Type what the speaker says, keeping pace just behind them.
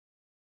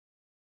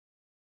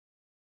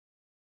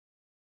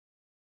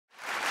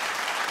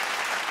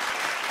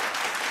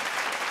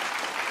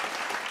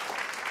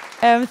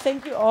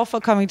Thank you all for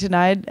coming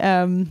tonight.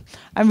 I'm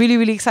really,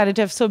 really excited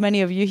to have so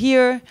many of you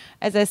here.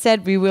 As I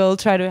said, we will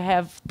try to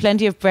have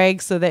plenty of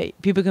breaks so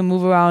that people can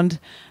move around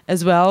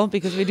as well,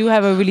 because we do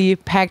have a really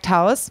packed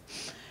house.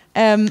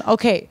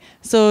 Okay,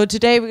 so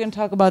today we're going to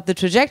talk about the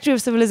trajectory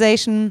of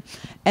civilization,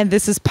 and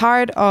this is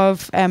part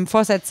of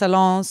Foresight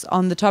Salons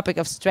on the topic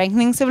of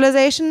strengthening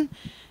civilization.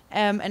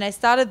 And I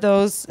started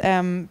those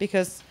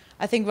because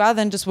I think rather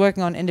than just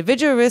working on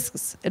individual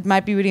risks, it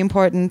might be really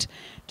important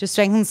to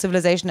strengthen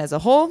civilization as a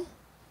whole.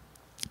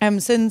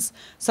 Since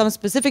some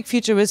specific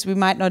future risks we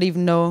might not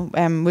even know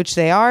which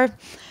they are,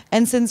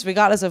 and since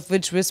regardless of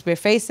which risk we're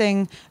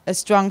facing, a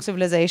strong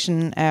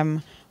civilization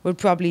would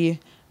probably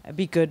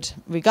be good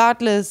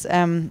regardless,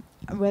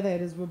 whether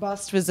it is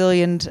robust,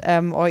 resilient,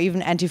 or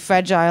even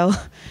anti-fragile.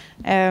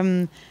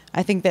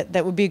 I think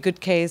that would be a good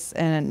case,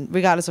 and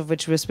regardless of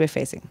which risk we're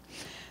facing.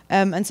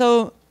 And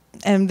so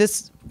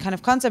this kind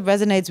of concept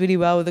resonates really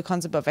well with the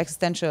concept of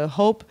existential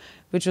hope,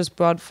 which was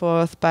brought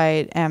forth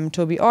by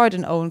Toby Ord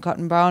and Owen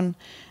Cotton Brown,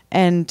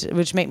 and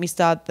which made me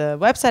start the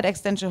website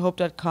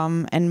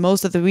existentialhope.com. And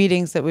most of the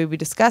readings that we'll be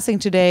discussing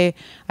today,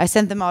 I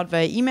sent them out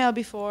via email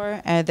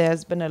before.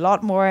 There's been a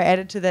lot more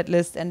added to that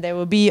list, and they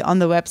will be on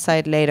the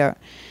website later.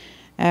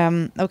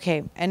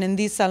 Okay, and in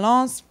these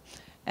salons,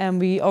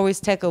 we always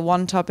tackle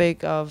one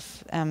topic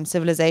of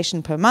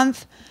civilization per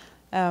month.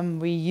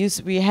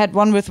 We had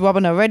one with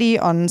Robin already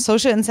on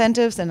social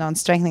incentives and on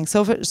strengthening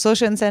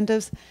social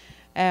incentives.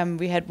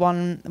 We had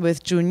one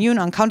with June Yoon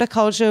on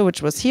counterculture,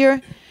 which was here.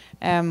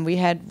 We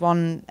had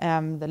one,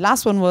 the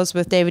last one was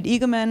with David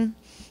Eagleman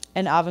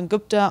and Arvind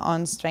Gupta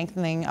on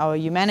strengthening our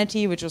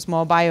humanity, which was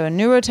more bio and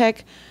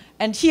neurotech.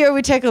 And here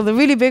we tackle the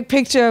really big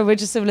picture,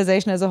 which is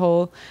civilization as a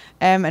whole,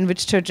 and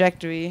which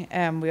trajectory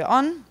we're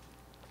on.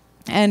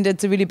 And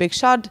it's a really big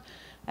shot.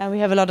 We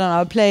have a lot on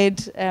our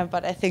plate,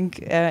 but I think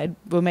it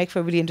will make for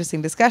a really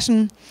interesting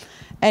discussion.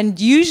 And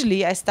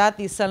usually I start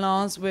these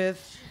salons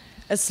with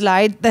a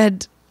slide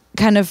that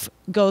kind of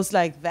goes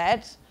like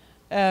that,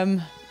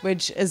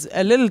 which is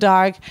a little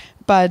dark,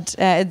 but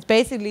it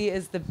basically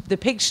is the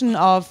depiction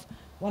of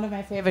one of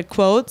my favorite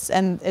quotes.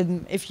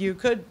 And if you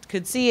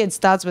could see, it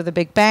starts with a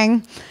big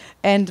bang.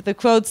 And the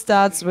quote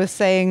starts with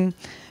saying,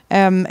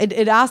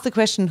 it asks the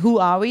question, who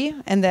are we?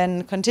 And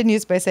then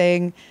continues by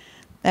saying,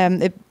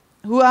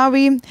 who are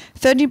we?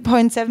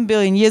 30.7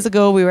 billion years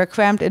ago, we were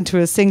crammed into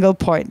a single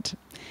point.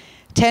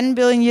 10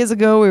 billion years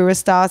ago, we were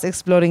stars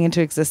exploding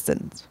into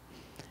existence.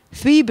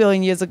 3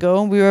 billion years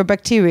ago, we were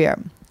bacteria.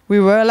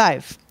 We were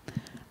alive.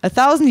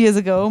 1,000 years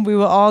ago, we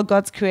were all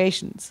God's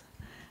creations.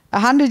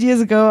 100 years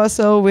ago or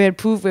so, we had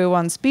proved we were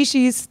one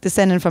species,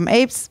 descended from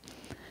apes.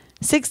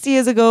 60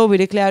 years ago, we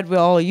declared we're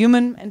all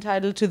human,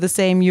 entitled to the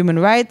same human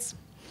rights.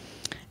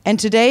 And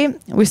today,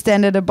 we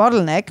stand at a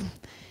bottleneck,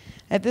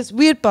 at this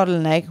weird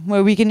bottleneck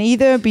where we can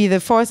either be the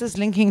forces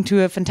linking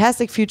to a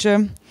fantastic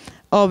future,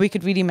 or we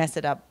could really mess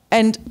it up.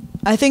 And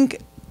I think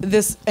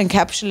this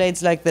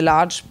encapsulates like the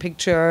large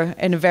picture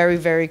in a very,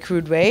 very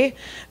crude way.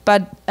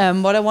 But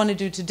what I want to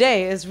do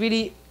today is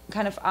really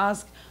kind of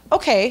ask,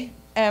 okay,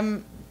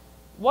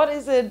 what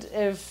is it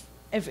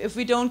if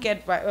we don't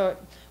get right, or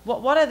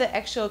what are the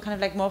actual kind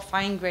of like more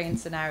fine-grained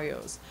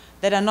scenarios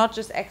that are not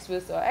just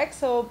X-Wisp or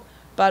X-Hope,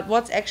 but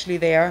what's actually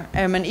there?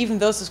 And even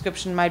those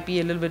descriptions might be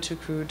a little bit too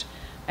crude.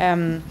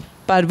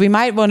 But we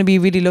might want to be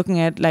really looking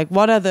at like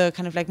what are the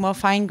kind of like more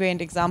fine-grained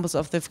examples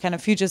of the kind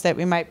of futures that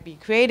we might be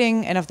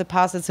creating and of the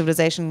paths that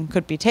civilization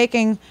could be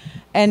taking.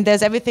 And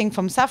there's everything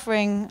from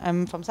suffering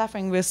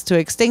risk to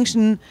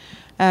extinction,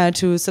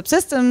 to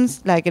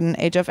subsystems like in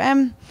Age of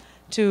M,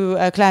 to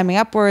climbing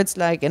upwards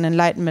like in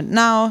Enlightenment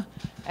Now,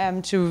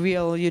 to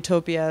real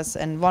utopias.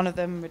 And one of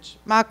them, which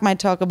Mark might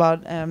talk about,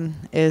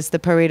 is the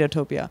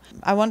Pareto-topia.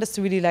 I want us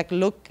to really like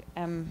look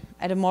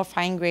at a more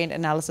fine-grained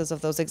analysis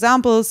of those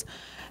examples,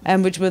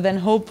 which will then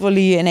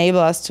hopefully enable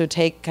us to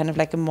take kind of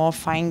like a more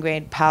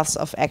fine-grained paths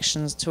of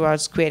actions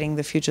towards creating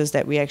the futures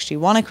that we actually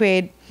want to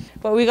create.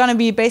 But we're going to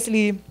be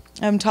basically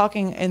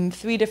talking in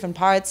 3 different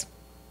parts.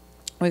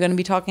 We're going to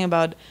be talking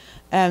about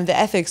the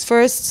ethics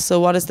first. So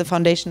what is the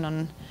foundation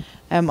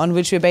on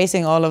which we're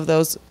basing all of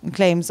those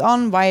claims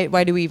on?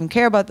 Why do we even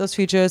care about those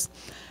futures?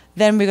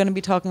 Then we're going to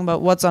be talking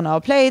about what's on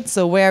our plate.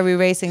 So where are we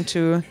racing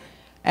to?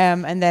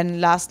 And then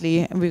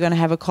lastly, we're going to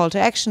have a call to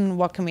action.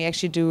 What can we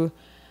actually do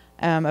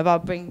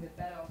about bringing the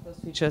better of those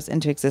futures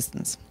into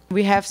existence?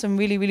 We have some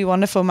really, really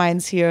wonderful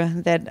minds here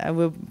that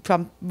will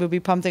be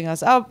prompting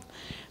us up.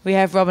 We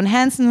have Robin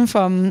Hanson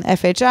from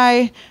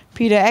FHI,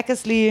 Peter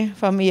Eckersley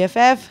from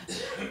EFF,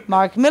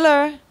 Mark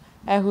Miller,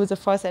 who is a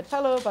Foresight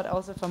Fellow, but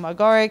also from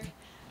Agoric,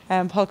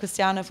 Paul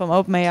Christiano from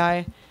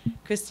OpenAI,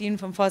 Christine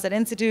from Foresight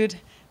Institute,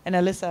 and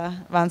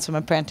Alyssa Vance from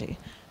Apprente.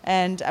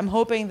 And I'm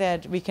hoping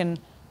that we can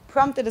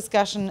prompt the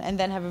discussion and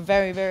then have a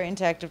very, very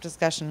interactive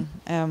discussion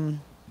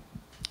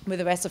with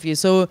the rest of you.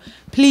 So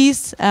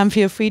please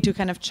feel free to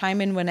kind of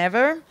chime in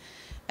whenever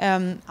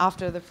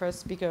after the first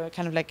speaker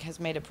kind of like has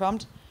made a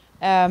prompt.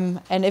 And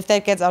if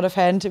that gets out of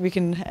hand, we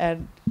can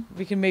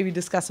maybe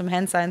discuss some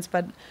hand signs.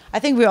 But I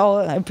think we're all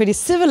a pretty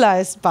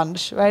civilized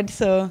bunch, right?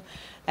 So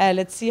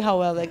Let's see how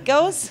well that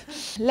goes.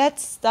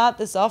 Let's start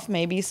this off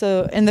maybe.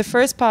 So in the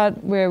first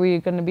part where we're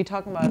going to be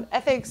talking about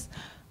ethics,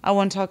 I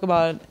want to talk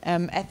about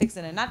ethics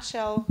in a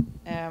nutshell,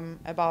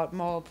 about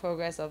moral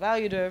progress or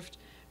value drift,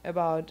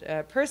 about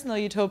personal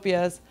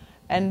utopias,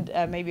 and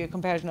maybe a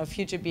comparison of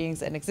future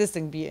beings and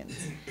existing beings.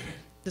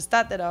 To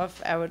start that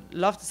off, I would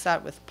love to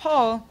start with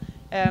Paul.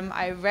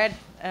 I read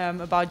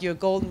about your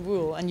golden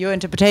rule and your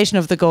interpretation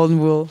of the golden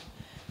rule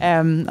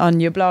on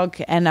your blog,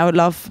 and I would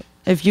love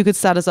if you could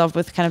start us off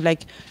with kind of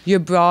like your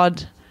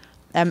broad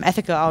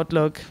ethical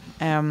outlook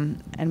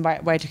and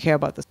why to care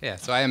about this. Yeah,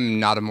 so I am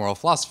not a moral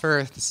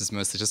philosopher. This is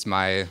mostly just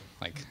my,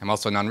 I'm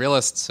also a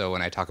non-realist, so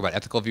when I talk about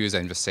ethical views,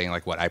 I'm just saying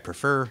like what I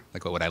prefer,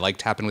 like what would I like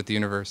to happen with the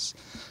universe.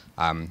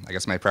 I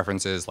guess my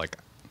preference is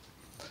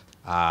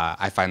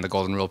I find the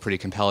golden rule pretty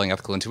compelling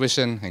ethical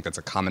intuition. I think that's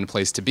a common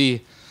place to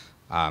be.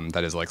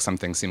 That is like some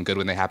things seem good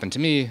when they happen to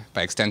me.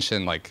 By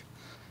extension,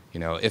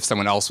 if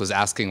someone else was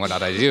asking what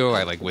ought I do,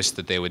 I wish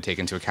that they would take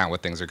into account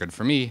what things are good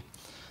for me.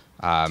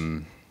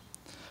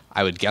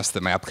 I would guess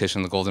that my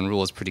application of the golden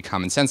rule is pretty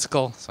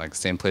commonsensical. So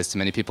same place to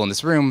many people in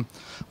this room.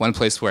 One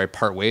place where I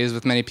part ways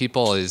with many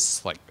people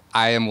is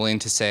I am willing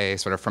to say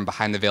sort of from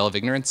behind the veil of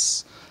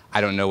ignorance, I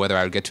don't know whether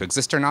I would get to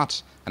exist or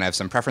not, and I have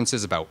some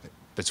preferences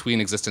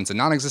between existence and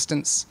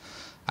non-existence.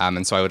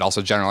 And so I would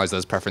also generalize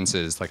those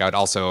preferences. I would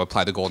also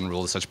apply the golden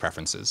rule to such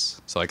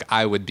preferences. So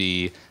I would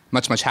be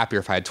much, much happier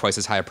if I had twice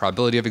as high a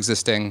probability of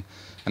existing,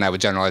 and I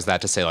would generalize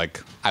that to say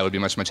I would be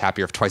much, much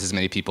happier if twice as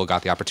many people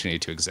got the opportunity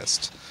to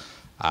exist.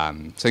 So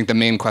I think the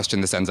main question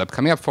this ends up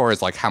coming up for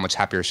is how much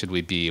happier should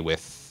we be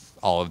with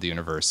all of the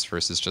universe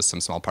versus just some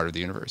small part of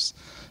the universe?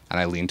 And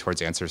I lean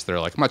towards answers that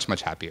are much,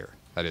 much happier.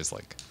 That is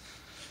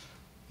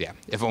yeah,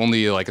 if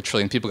only a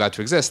trillion people got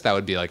to exist, that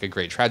would be a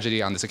great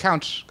tragedy on this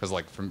account. Because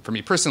for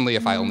me personally,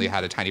 if I only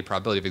had a tiny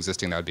probability of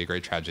existing, that would be a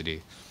great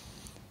tragedy.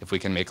 If we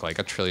can make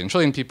a trillion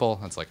people,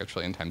 that's a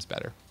trillion times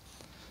better.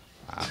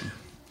 So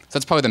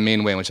that's probably the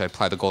main way in which I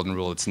apply the golden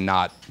rule. It's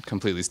not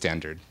completely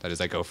standard. That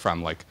is, I go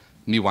from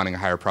me wanting a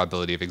higher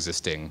probability of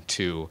existing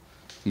to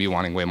me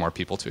wanting way more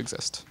people to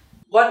exist.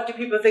 What do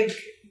people think?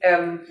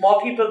 More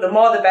people, the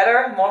more the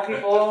better. More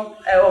people,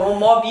 or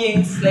more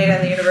beings later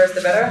in the universe,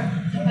 the better.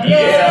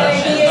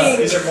 Yeah.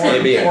 These are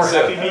more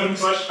happy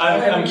beings.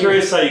 I'm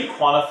curious how you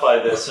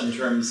quantify this in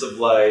terms of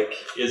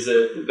is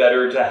it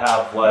better to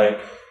have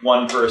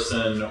one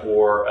person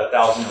or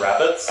 1,000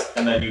 rabbits,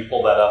 and then you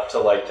pull that up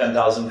to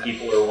 10,000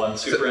 people or one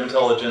super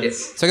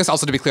intelligence? So I guess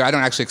also to be clear, I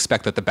don't actually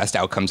expect that the best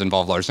outcomes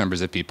involve large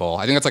numbers of people.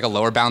 I think that's a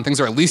lower bound. Things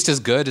are at least as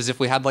good as if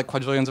we had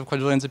quadrillions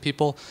of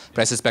people,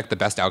 but I suspect the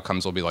best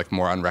outcomes will be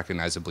more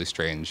unrecognizably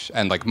strange.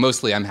 And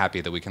mostly I'm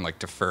happy that we can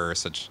defer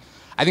such.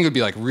 I think it would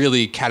be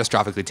really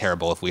catastrophically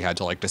terrible if we had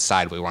to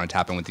decide what we wanted to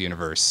happen with the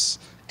universe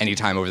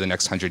anytime over the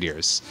next 100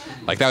 years.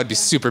 That would be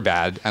super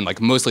bad, and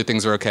mostly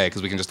things are okay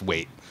because we can just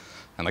wait.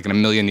 And in a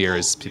million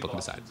years, people can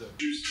decide.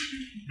 Choose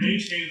to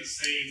maintain the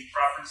same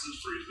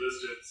preferences for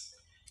existence.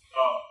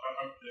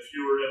 If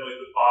you were in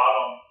the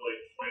bottom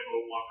 0.01%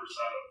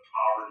 of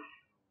poverty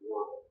in the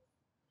world.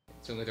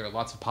 Certainly there are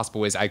lots of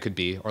possible ways I could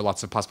be, or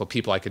lots of possible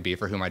people I could be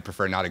for whom I'd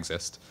prefer not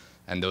exist.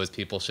 And those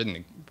people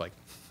shouldn't,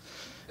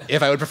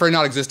 if I would prefer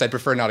not exist, I'd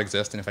prefer not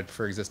exist. And if I'd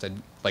prefer exist,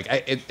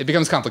 it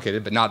becomes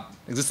complicated, but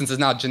existence is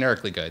not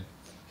generically good.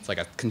 It's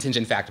a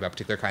contingent fact about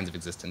particular kinds of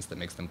existence that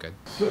makes them good.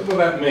 So, well,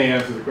 that may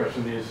answer the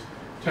question. Is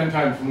 10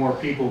 times more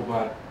people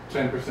but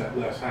 10%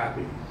 less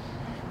happy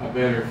a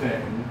better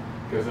thing?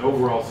 Because the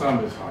overall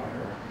sum is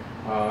higher.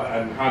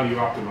 And how do you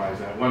optimize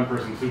that? One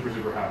person super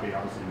happy,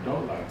 obviously you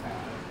don't like that.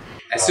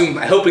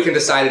 I hope we can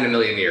decide in a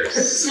million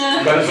years.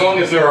 But as long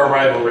as there are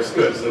rival risk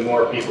goods, the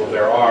more people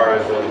there are,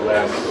 the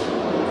less.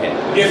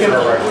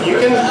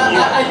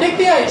 I think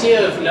the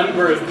idea of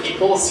number of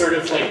people sort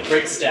of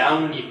breaks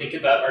down when you think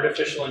about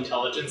artificial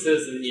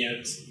intelligences and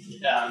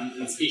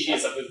and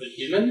species other than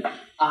human.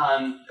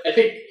 I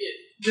think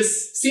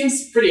this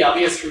seems pretty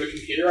obvious from a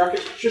computer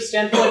architecture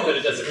standpoint, but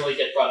it doesn't really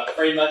get brought up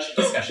very much in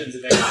discussions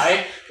of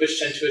AI, which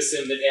tend to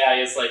assume that AI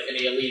is an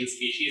alien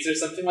species or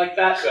something like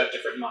that, who have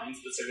different minds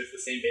but sort of the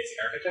same basic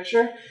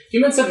architecture.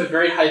 Humans have a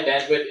very high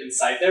bandwidth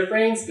inside their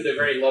brains, but a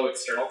very low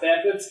external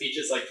bandwidth. Speech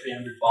is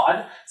 300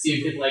 baud, so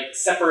you can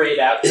separate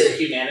out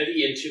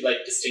humanity into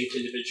distinct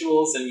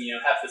individuals and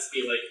have this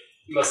be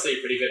mostly a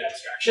pretty good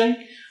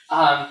abstraction.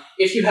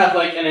 If you have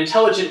an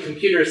intelligent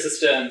computer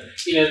system,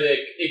 the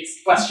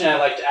question I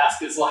like to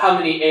ask is, well, how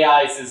many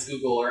AIs is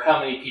Google, or how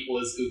many people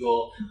is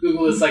Google?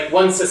 Google is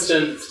one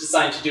system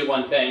designed to do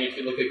one thing if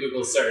you look at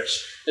Google search,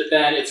 but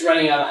then it's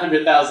running on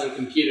 100,000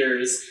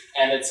 computers,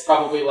 and it's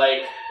probably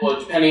well,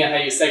 depending on how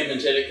you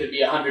segment it, it could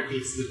be 100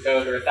 pieces of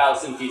code, or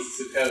 1,000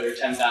 pieces of code, or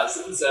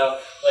 10,000. So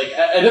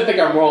I don't think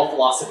our moral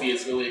philosophy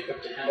is really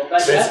equipped to handle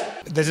that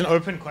yet. There's an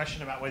open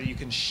question about whether you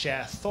can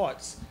share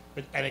thoughts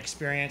and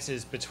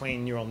experiences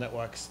between neural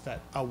networks that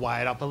are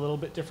wired up a little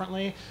bit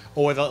differently,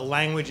 or whether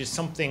language is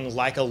something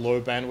like a low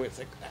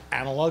bandwidth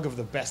analog of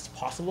the best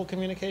possible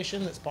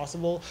communication that's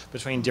possible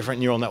between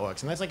different neural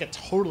networks. And that's a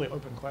totally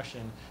open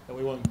question that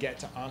we won't get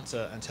to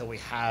answer until we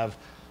have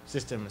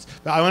systems.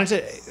 But I wanted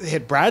to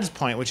hit Brad's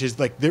point, which is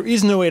like there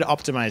is no way to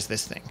optimize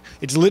this thing.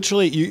 It's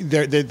literally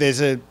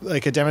there's a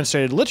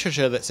demonstrated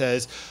literature that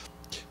says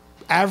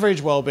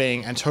average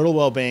well-being and total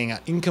well-being are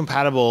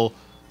incompatible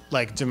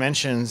like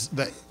dimensions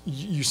that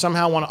you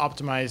somehow want to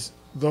optimize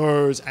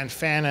those, and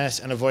fairness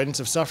and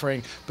avoidance of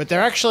suffering, but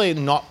they're actually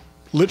not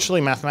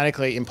literally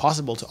mathematically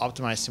impossible to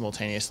optimize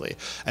simultaneously.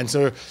 And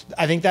so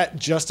I think that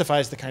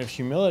justifies the kind of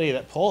humility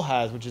that Paul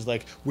has, which is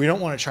like, we don't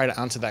want to try to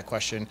answer that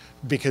question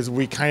because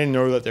we kind of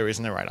know that there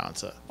isn't a right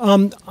answer.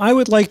 I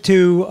would like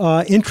to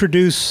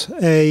introduce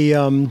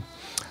a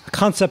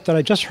concept that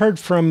I just heard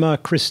from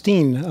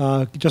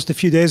Christine just a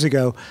few days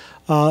ago,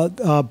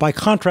 by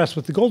contrast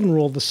with the golden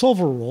rule, the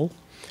silver rule,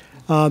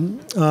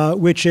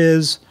 which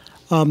is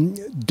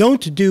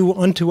don't do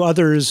unto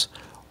others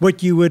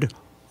what you would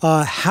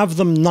have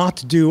them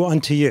not do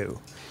unto you.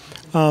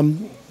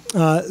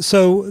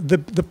 So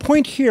the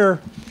point here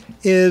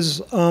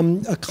is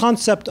a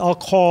concept I'll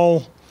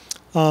call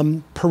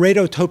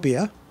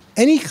Pareto-topia.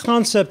 Any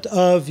concept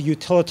of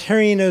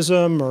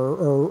utilitarianism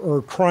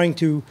or trying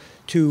to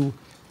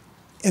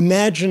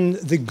imagine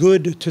the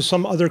good to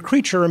some other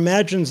creature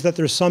imagines that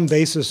there's some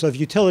basis of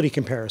utility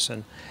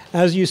comparison.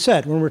 As you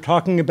said, when we're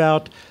talking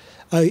about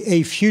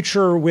a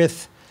future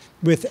with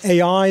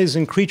AIs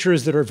and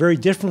creatures that are very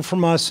different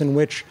from us, in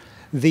which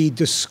the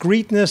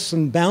discreteness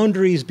and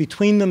boundaries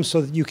between them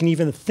so that you can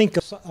even think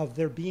of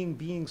there being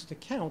beings to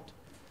count,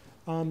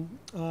 when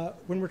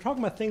we're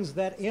talking about things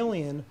that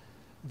alien,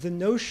 the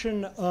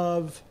notion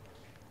of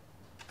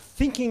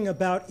thinking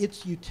about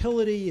its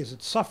utility, is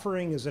it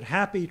suffering, is it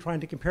happy,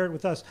 trying to compare it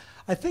with us,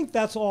 I think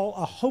that's all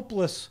a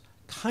hopeless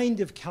kind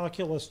of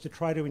calculus to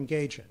try to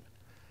engage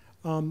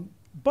in.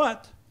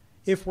 But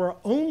if we're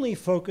only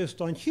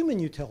focused on human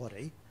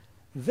utility,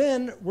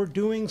 then we're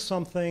doing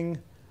something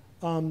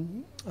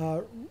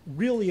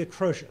really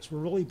atrocious. We're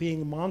really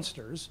being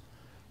monsters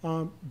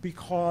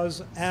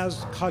because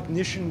as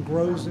cognition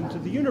grows into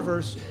the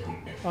universe,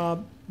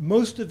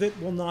 most of it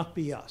will not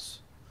be us.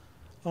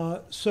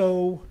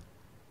 So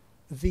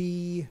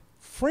the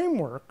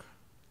framework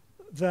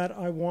that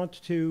I want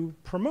to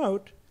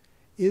promote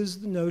is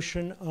the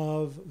notion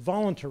of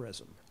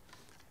voluntarism.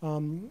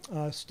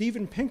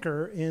 Steven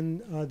Pinker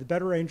in The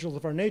Better Angels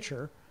of Our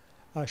Nature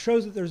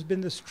shows that there's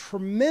been this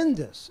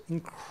tremendous,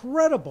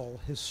 incredible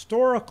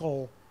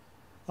historical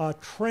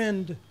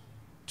trend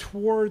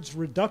towards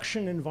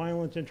reduction in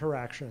violent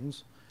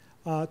interactions,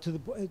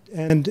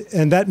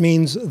 and that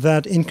means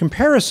that in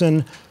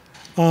comparison,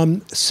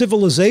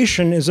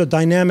 civilization is a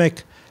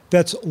dynamic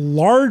that's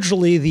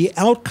largely the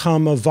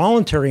outcome of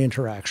voluntary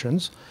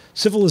interactions.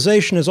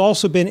 Civilization has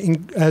also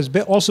been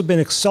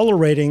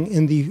accelerating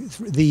in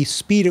the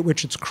speed at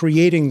which it's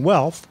creating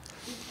wealth.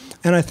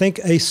 And I think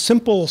a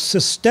simple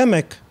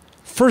systemic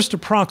first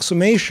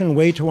approximation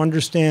way to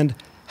understand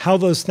how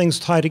those things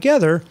tie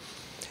together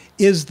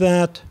is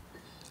that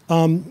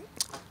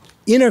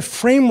in a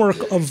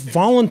framework of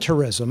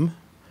voluntarism,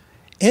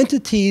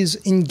 entities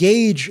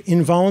engage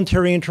in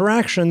voluntary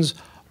interactions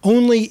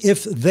only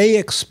if they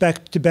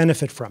expect to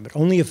benefit from it,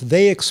 only if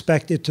they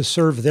expect it to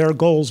serve their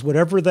goals,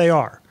 whatever they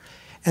are.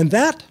 And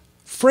that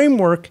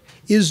framework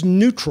is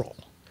neutral.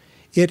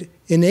 It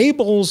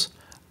enables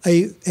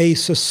a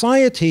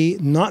society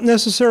not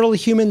necessarily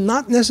human,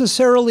 not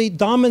necessarily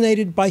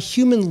dominated by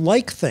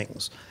human-like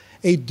things,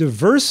 a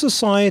diverse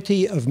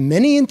society of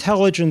many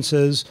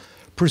intelligences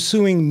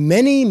pursuing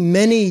many,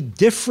 many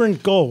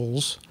different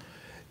goals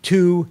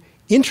to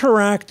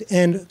interact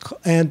and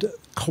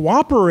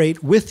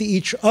cooperate with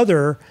each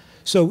other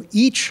so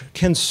each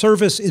can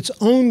service its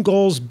own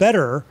goals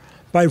better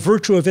by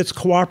virtue of its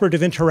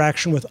cooperative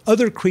interaction with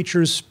other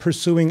creatures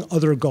pursuing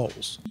other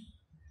goals.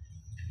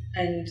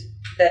 And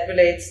that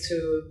relates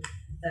to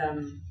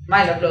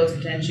mind uploads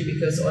potentially,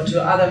 or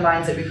to other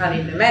minds that we can't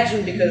even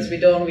imagine, because we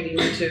don't really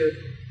need to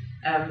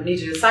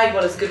decide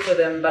what is good for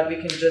them, but we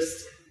can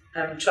just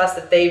trust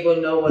that they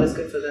will know what is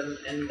good for them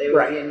and they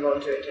will be in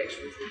voluntary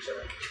interaction with each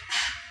other.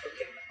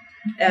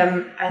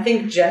 Okay. I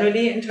think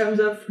generally in terms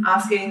of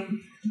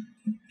asking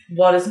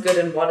what is good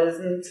and what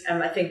isn't,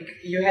 I think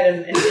you had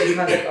an interesting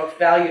concept of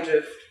value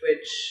drift,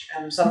 which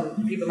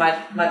some people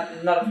might not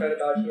have heard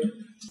about here.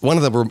 One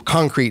of the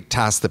concrete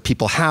tasks that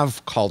people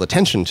have called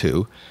attention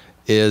to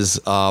is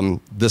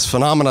this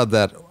phenomena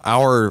that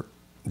our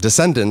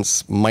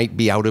descendants might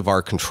be out of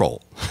our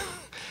control.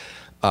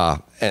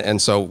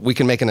 And so we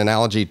can make an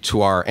analogy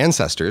to our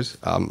ancestors.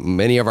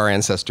 Many of our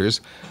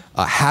ancestors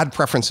had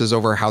preferences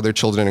over how their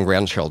children and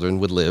grandchildren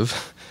would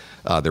live.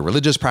 Their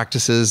religious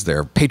practices,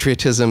 their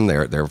patriotism,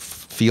 their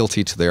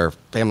fealty to their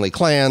family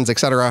clans,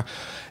 etc.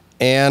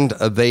 And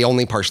they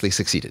only partially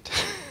succeeded.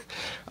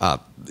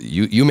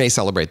 You may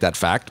celebrate that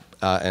fact,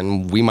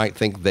 and we might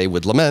think they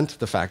would lament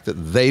the fact that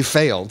they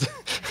failed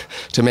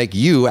to make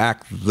you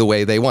act the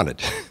way they wanted.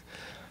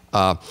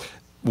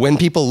 When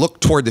people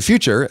look toward the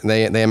future,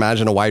 they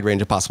imagine a wide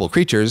range of possible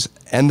creatures,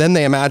 and then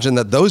they imagine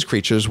that those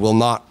creatures will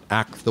not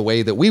act the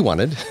way that we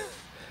wanted,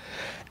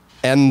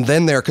 and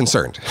then they're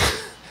concerned.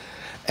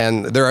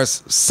 And there are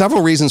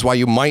several reasons why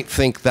you might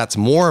think that's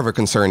more of a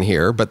concern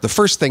here. But the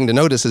first thing to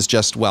notice is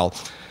just, well,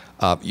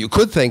 you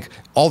could think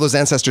all those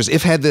ancestors,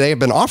 if they had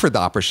been offered the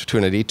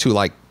opportunity to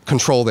like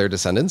control their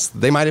descendants,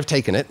 they might have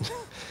taken it.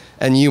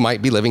 And you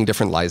might be living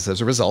different lives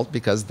as a result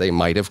because they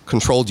might have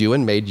controlled you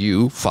and made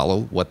you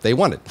follow what they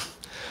wanted.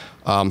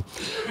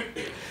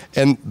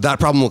 And that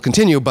problem will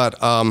continue, but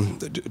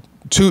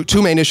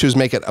two main issues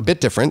make it a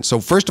bit different. So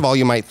first of all,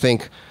 you might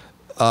think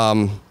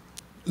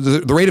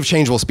the rate of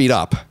change will speed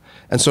up.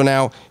 And so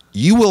now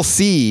you will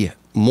see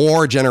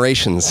more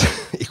generations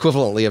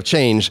equivalently of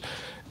change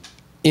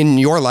in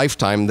your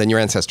lifetime than your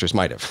ancestors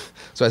might have.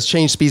 So as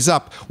change speeds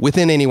up,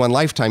 within any one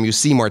lifetime, you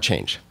see more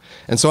change.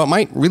 And so it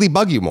might really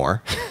bug you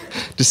more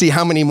to see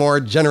how many more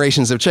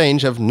generations of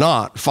change have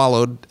not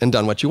followed and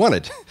done what you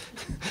wanted.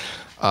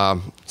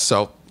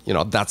 So, you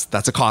know,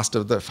 that's a cost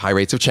of the high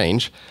rates of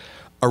change.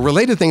 A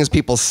related thing is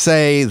people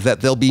say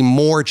that there'll be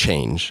more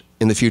change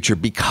in the future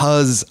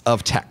because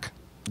of tech.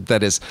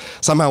 That is,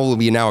 somehow we'll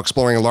be now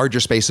exploring a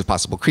larger space of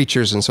possible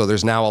creatures, and so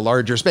there's now a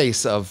larger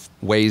space of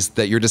ways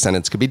that your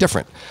descendants could be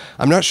different.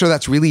 I'm not sure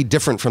that's really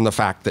different from the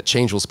fact that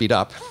change will speed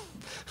up,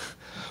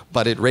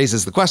 but it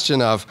raises the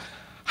question of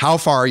how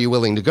far are you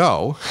willing to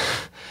go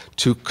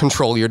to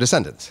control your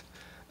descendants?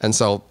 And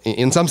so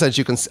in some sense,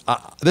 you can,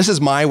 this is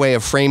my way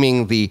of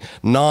framing the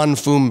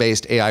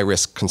non-FOOM-based AI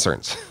risk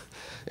concerns.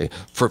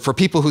 For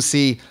people who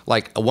see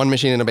like a one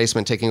machine in a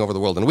basement taking over the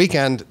world in a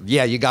weekend,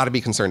 yeah, you got to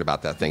be concerned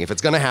about that thing. If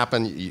it's going to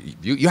happen,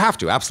 you have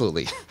to,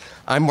 absolutely.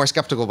 I'm more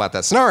skeptical about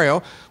that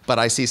scenario, but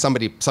I see some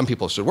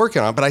people should work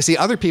on it. But I see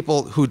other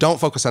people who don't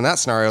focus on that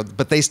scenario,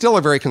 but they still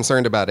are very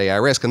concerned about AI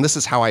risk. And this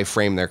is how I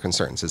frame their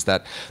concerns, is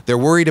that they're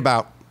worried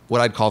about what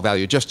I'd call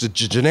value, just a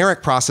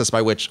generic process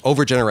by which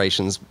over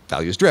generations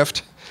values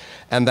drift.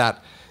 And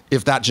that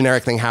if that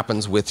generic thing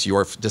happens with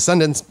your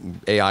descendants,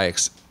 AI,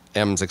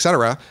 M's, et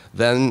cetera,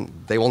 then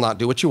they will not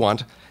do what you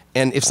want.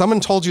 And if someone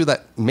told you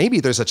that maybe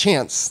there's a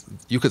chance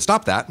you could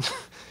stop that,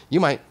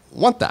 you might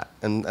want that.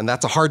 And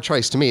that's a hard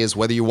choice to me, is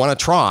whether you want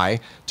to try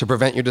to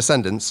prevent your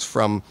descendants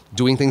from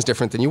doing things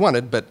different than you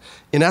wanted. But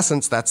in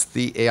essence, that's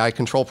the AI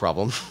control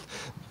problem.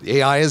 The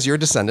AI is your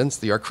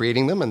descendants. You are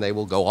creating them, and they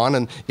will go on.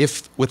 And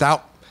if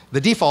without,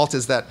 the default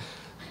is that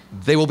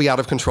they will be out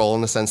of control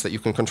in the sense that you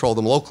can control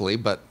them locally,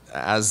 but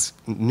as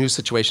new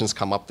situations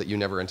come up that you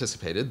never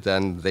anticipated,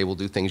 then they will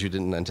do things you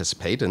didn't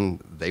anticipate, and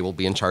they will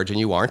be in charge and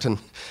you aren't, and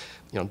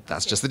you know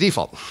that's just the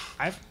default.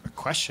 I have a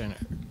question.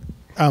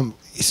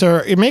 So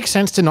it makes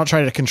sense to not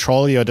try to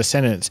control your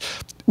descendants.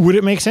 Would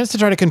it make sense to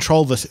try to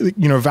control the,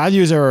 you know,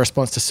 values are a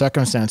response to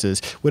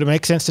circumstances. Would it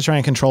make sense to try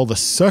and control the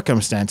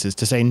circumstances,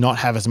 to say not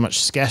have as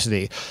much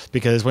scarcity?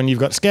 Because when you've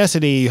got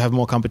scarcity, you have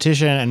more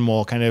competition and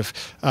more kind of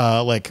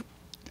like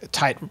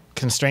tight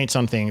constraints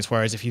on things,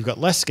 whereas if you've got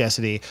less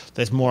scarcity,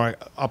 there's more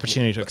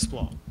opportunity to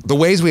explore. The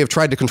ways we have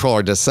tried to control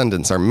our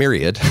descendants are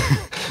myriad.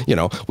 You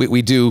know,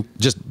 we do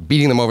just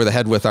beating them over the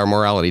head with our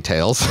morality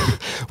tales.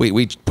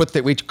 we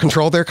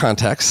control their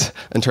context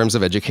in terms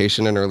of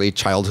education and early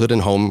childhood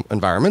and home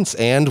environments,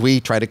 and we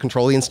try to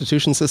control the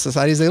institutions and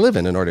societies they live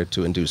in order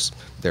to induce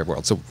their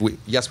world. So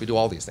yes, we do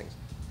all these things.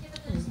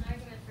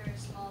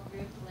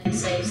 Like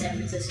say San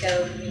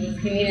Francisco,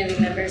 community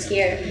members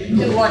here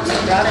who want to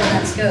broaden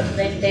that scope.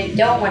 They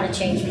don't want to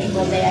change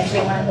people. They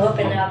actually want to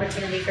open the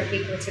opportunity for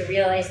people to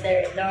realize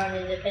their own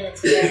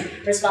independence and their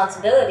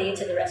responsibility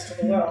to the rest of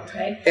the world,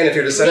 right? And if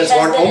your descendants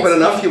aren't open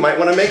enough, you might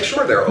want to make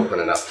sure they're open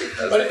enough,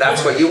 because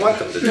that's what you want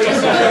them to do.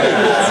 Is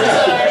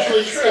that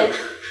actually true?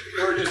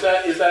 Or is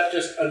that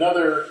just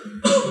another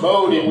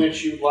mode in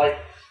which you like?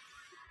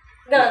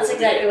 No, that's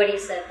exactly what he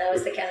said. That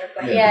was the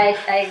counterpoint. Yeah,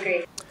 I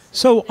agree.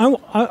 So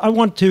I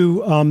want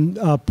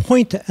to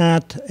point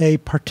at a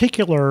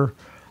particular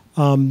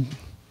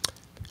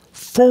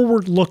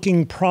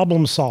forward-looking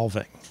problem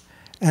solving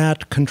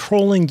at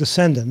controlling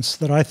descendants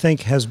that I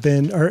think has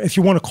been, or if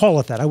you want to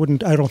call it that, I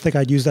don't think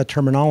I'd use that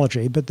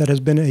terminology, but that has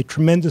been a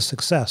tremendous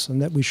success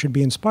and that we should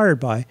be inspired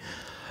by,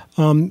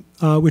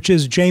 which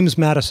is James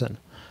Madison.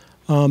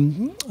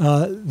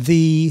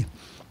 The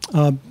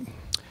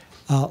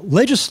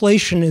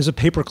legislation is a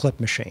paperclip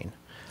machine.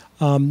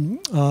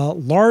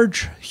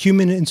 Large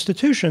human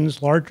institutions,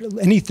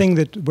 anything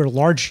where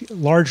large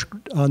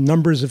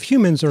numbers of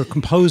humans are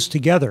composed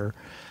together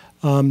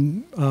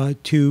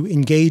to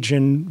engage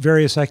in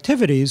various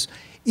activities,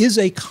 is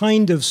a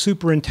kind of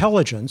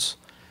superintelligence.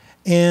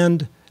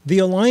 And the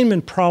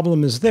alignment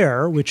problem is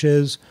there, which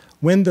is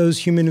when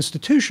those human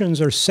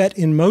institutions are set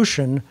in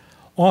motion,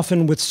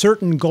 often with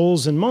certain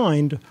goals in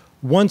mind,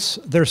 once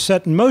they're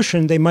set in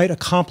motion, they might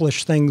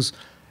accomplish things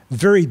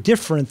very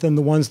different than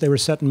the ones they were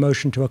set in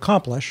motion to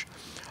accomplish.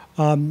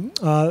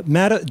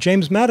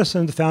 James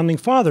Madison, the founding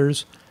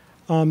fathers,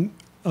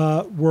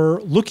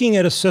 were looking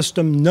at a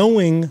system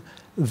knowing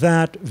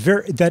that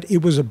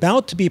it was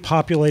about to be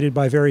populated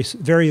by various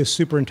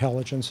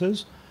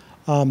superintelligences,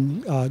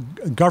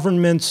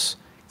 governments,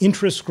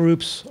 interest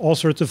groups, all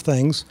sorts of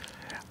things.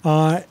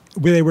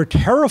 They were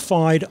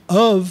terrified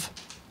of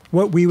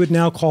what we would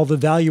now call the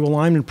value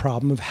alignment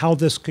problem, of how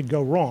this could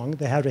go wrong.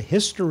 They had a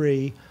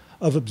history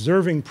of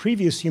observing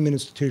previous human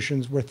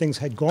institutions where things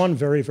had gone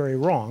very, very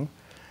wrong.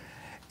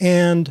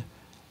 And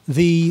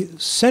the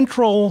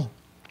central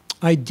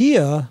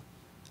idea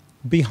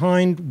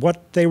behind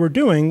what they were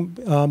doing,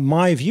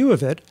 my view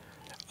of it,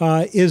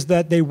 is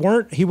that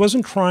he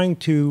wasn't trying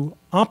to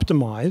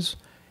optimize,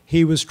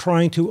 he was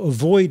trying to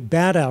avoid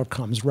bad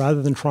outcomes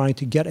rather than trying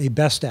to get a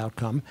best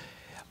outcome.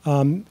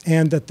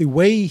 And that the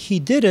way he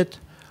did it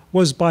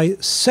was by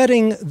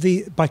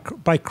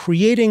by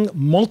creating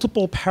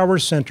multiple power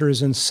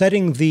centers and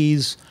setting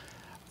these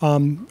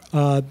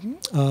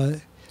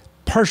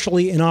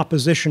partially in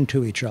opposition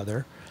to each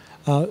other.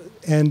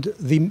 And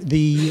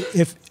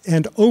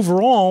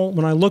overall,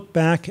 when I look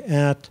back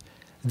at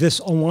this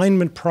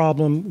alignment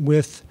problem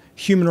with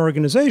human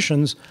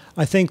organizations,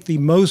 I think the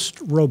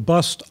most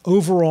robust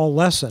overall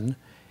lesson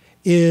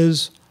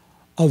is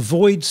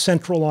avoid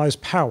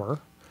centralized power.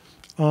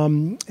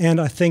 And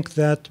I think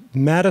that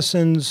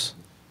Madison's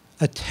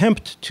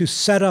attempt to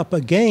set up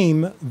a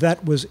game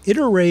that was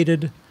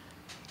iterated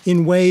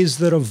in ways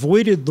that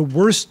avoided the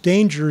worst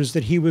dangers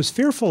that he was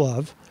fearful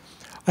of,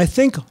 I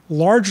think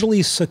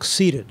largely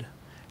succeeded.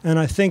 And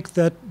I think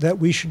that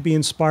we should be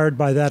inspired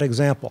by that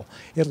example.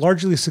 It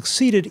largely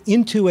succeeded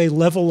into a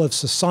level of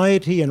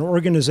society and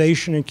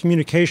organization and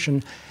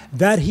communication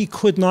that he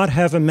could not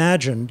have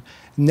imagined.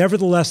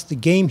 Nevertheless, the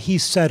game he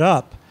set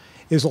up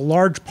is a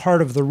large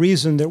part of the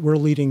reason that we're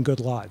leading good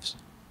lives.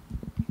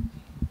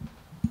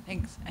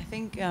 Thanks. I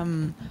think,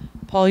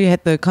 Paul, you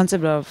had the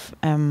concept of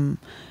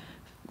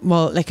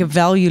well, like a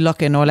value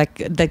lock-in, or like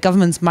that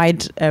governments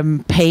might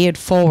pay it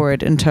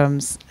forward in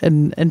terms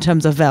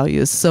of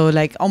values. So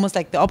like almost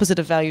like the opposite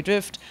of value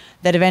drift,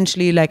 that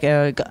eventually like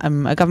a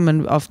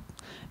government of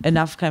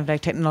enough kind of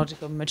like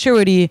technological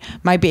maturity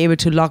might be able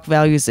to lock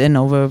values in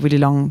over a really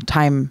long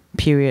time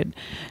period,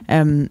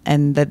 and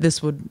that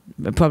this would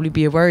probably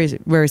be a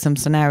worrisome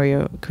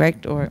scenario,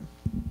 correct? Or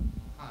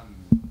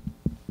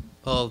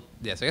well,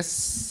 yes, I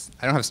guess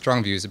I don't have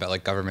strong views about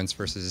like governments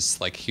versus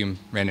like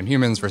random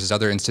humans versus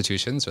other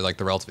institutions, or like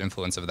the relative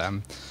influence of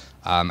them.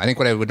 I think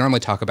what I would normally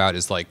talk about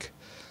is like,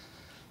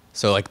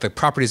 so like the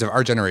properties of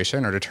our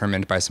generation are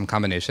determined by some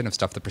combination of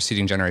stuff the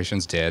preceding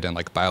generations did and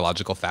like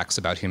biological facts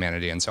about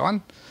humanity and so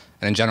on.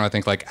 And in general, I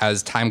think like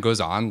as time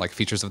goes on, like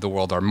features of the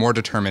world are more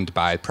determined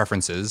by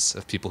preferences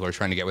of people who are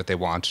trying to get what they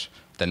want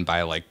than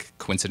by like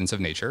coincidence of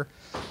nature.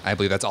 I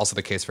believe that's also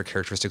the case for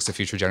characteristics of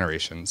future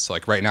generations. So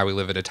like right now we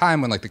live at a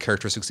time when like the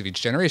characteristics of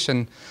each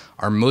generation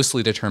are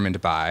mostly determined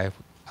by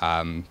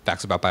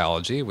facts about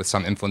biology with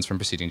some influence from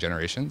preceding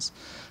generations.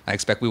 I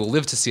expect we will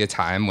live to see a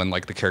time when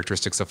like the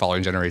characteristics of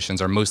following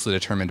generations are mostly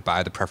determined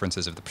by the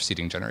preferences of the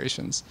preceding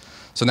generations.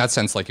 So in that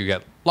sense, like you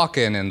get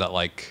lock-in, and that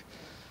like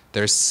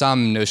there's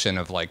some notion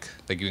of like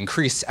you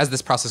increase as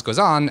this process goes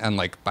on, and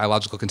like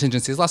biological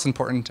contingency is less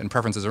important and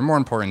preferences are more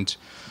important.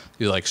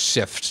 You like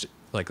shift,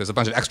 like there's a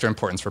bunch of extra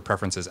importance for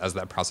preferences as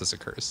that process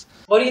occurs.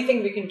 what do you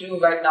think we can do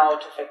right now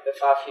to affect the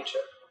far future?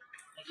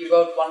 Like you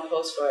wrote one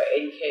post for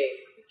 80K.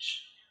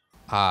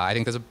 I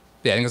think there's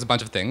a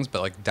bunch of things,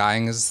 but like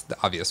dying is the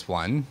obvious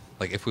one.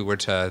 Like if we were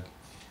to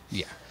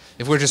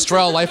destroy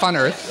all life on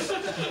Earth,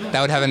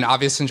 that would have an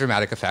obvious and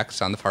dramatic effect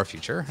on the far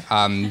future.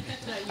 I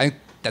think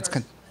that's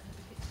in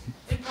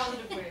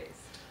positive ways.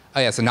 Oh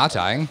yeah, so not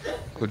dying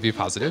would be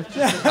positive.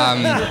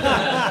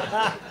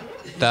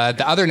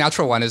 The other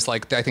natural one is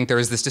like I think there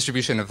is this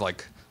distribution of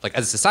like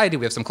as a society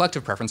we have some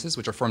collective preferences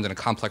which are formed in a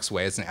complex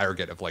way as an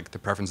aggregate of like the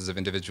preferences of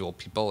individual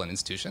people and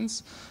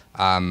institutions,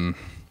 and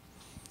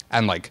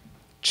like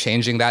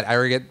changing that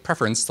aggregate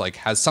preference like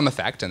has some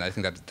effect, and I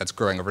think that's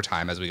growing over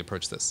time as we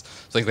approach this.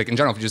 So like in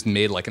general, if you just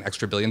made like an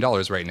extra $1 billion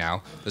right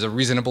now, there's a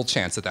reasonable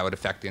chance that would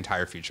affect the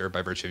entire future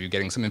by virtue of you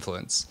getting some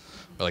influence.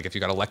 Or like if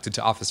you got elected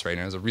to office right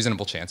now, there's a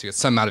reasonable chance you get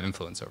some amount of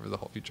influence over the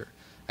whole future.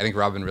 I think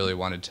Robin really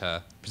wanted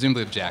to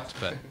presumably object,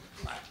 but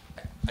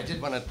I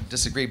did want to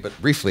disagree, but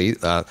briefly.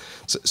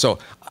 So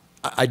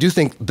I do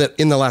think that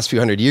in the last few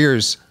hundred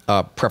years,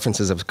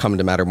 preferences have come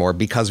to matter more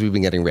because we've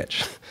been getting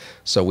rich.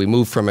 So we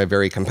move from a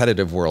very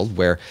competitive world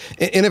where,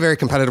 in a very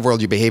competitive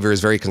world, your behavior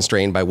is very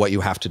constrained by what you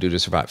have to do to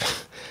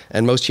survive.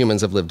 And most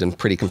humans have lived in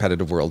pretty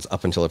competitive worlds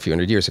up until a few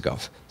hundred years ago.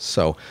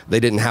 So they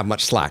didn't have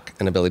much slack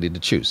and ability to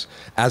choose.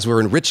 As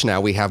we're rich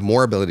now, we have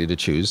more ability to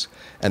choose,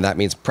 and that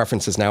means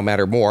preferences now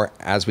matter more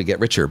as we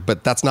get richer.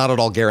 But that's not at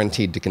all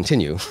guaranteed to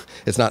continue.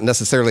 It's not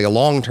necessarily a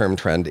long-term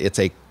trend. It's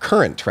a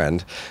current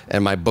trend.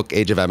 And my book,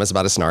 Age of M, is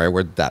about a scenario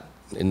where that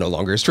no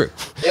longer is true.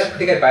 Yeah, I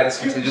think I'd buy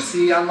this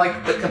contingency on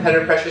like the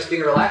competitive pressures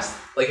being relaxed.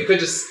 Like you could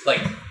just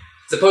like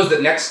suppose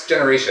that next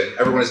generation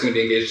everyone is going to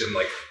be engaged in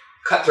like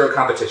cutthroat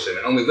competition,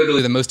 and only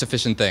literally the most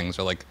efficient things,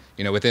 or like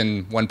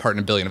within 1 part in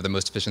a billion of the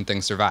most efficient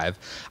things survive.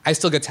 I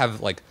still get to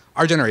have like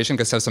our generation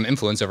gets to have some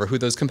influence over who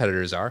those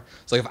competitors are.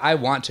 So like if I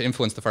want to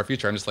influence the far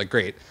future, I'm just like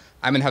great.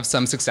 I'm going to have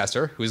some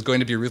successor who is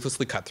going to be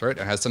ruthlessly cutthroat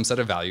and has some set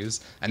of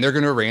values, and they're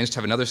going to arrange to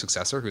have another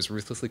successor who's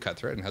ruthlessly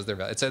cutthroat and has their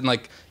values. And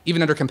like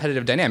even under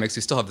competitive dynamics,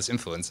 you still have this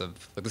influence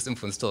of like this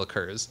influence still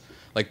occurs.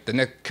 Like the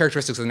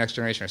characteristics of the next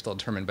generation are still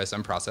determined by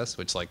some process,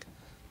 which like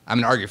I'm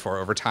going to argue for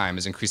over time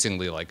is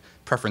increasingly like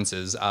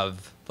preferences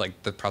of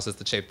like the process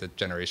that shaped the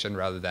generation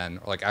rather than,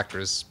 or like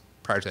actors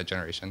prior to that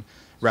generation,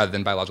 rather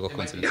than biological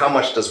coincidence. How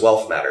much does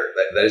wealth matter?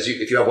 That is,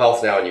 if you have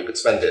wealth now and you could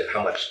spend it,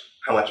 how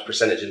much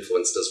percentage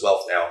influence does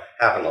wealth now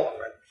have in the long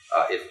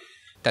run?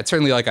 That's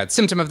certainly like a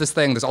symptom of this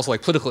thing. There's also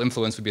like political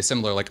influence would be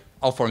similar, like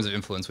all forms of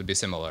influence would be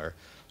similar.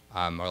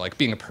 Or like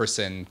being a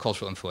person,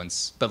 cultural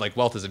influence. But like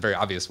wealth is a very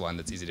obvious one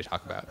that's easy to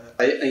talk about.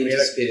 I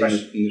anticipate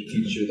in the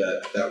future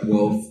that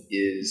wealth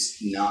is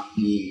not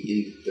being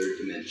in the third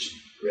dimension,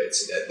 right?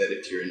 So that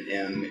if you're an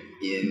M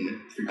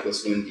in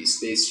 3+1D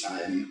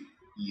space-time,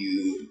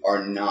 you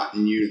are not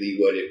nearly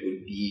what it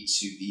would be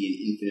to be an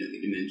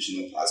infinitely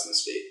dimensional plasma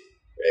state,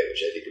 right?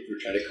 Which I think if we're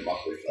trying to come up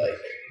with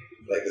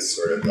like this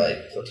sort of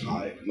like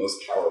platonic, most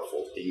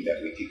powerful thing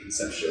that we could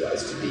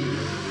conceptualize to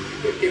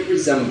be, it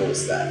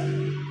resembles that.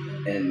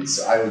 And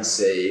so I would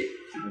say,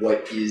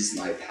 what is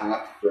my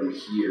path from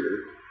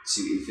here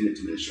to infinite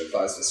dimensional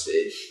plasma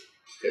state?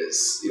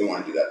 Because you don't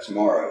want to do that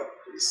tomorrow.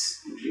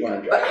 You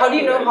want to but how do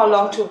you know how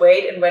long to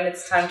wait and when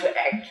it's time to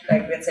act?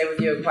 Like, let's say with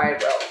your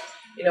acquired wealth.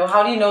 You know,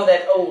 how do you know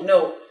that, oh,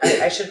 no,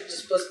 I should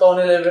just postpone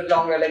a little bit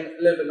longer, like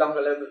a little bit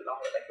longer. Like,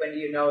 when do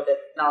you know that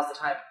now's the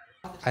time?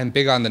 I'm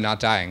big on the not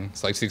dying.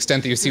 So like to the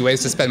extent that you see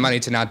ways to spend money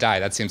to not die,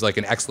 that seems like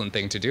an excellent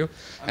thing to do.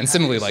 And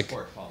similarly, like,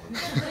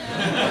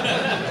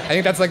 I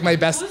think that's like my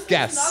best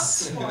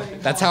guess.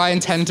 That's how I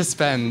intend to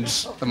spend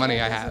the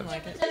money I have.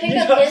 To pick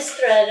up this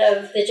thread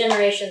of the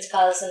generations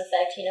cause and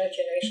effect,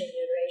 generation to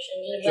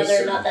generation,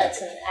 whether or not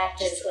that's an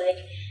active,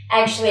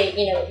 actually,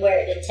 where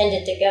it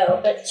intended to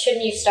go, but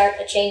shouldn't you start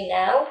the chain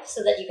now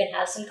so that you can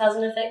have some cause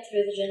and effect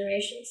through the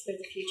generations, through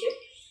the future?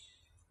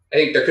 I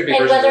think there could be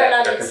versions of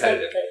that that are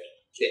competitive.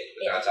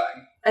 Not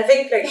dying. I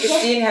think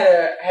Christine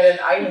had an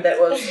argument that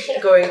was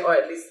going, or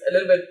at least a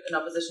little bit in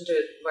opposition to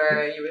it,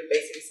 where you were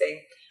basically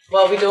saying,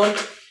 well, we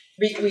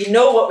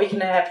know what we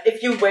can have.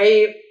 If you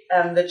weigh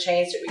the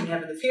change that we can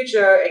have in the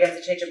future against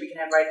the change that we can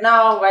have right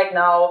now,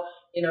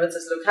 it's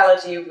this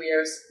locality,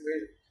 we're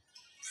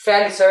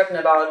fairly certain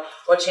about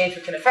what change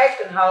we can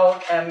affect and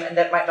how, and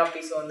that might not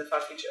be so in the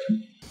far future.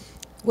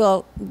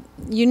 Well,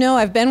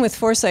 I've been with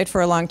Foresight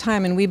for a long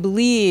time, and we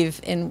believe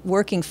in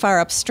working far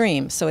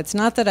upstream. So it's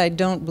not that I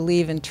don't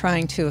believe in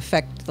trying to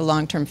affect the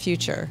long-term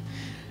future.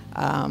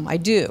 I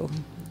do.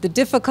 The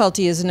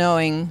difficulty is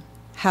knowing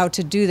how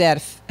to do that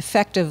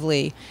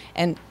effectively,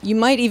 and you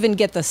might even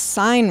get the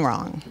sign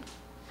wrong,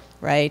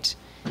 right?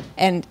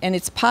 And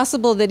it's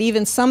possible that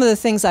even some of the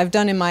things I've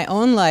done in my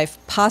own life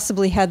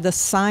possibly had the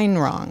sign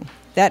wrong.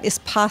 That is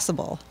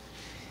possible.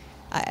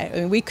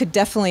 We could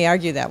definitely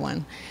argue that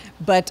one.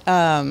 But,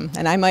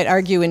 and I might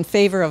argue in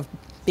favor of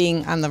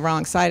being on the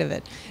wrong side of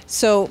it.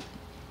 So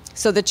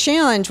the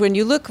challenge, when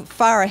you look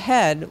far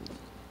ahead,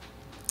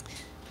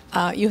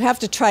 you have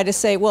to try to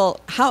say, well,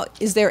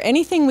 is there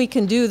anything we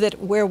can do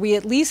where we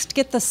at least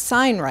get the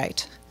sign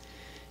right?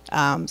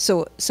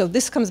 So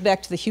this comes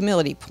back to the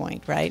humility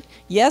point, right?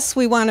 Yes,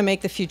 we want to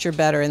make the future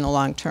better in the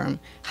long term.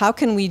 How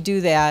can we do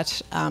that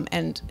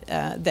and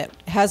that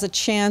has a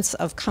chance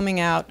of coming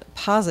out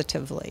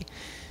positively?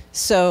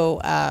 So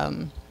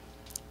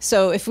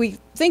if we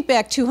think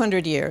back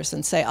 200 years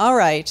and say, all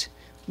right,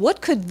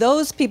 what could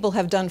those people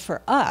have done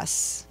for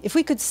us? If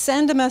we could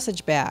send a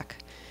message back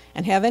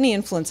and have any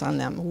influence on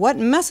them, what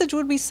message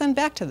would we send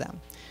back to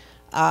them?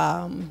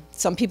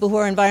 Some people who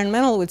are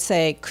environmental would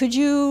say, could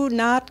you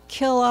not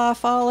kill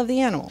off all of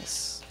the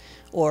animals?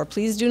 Or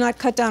please do not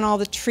cut down all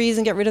the trees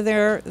and get rid of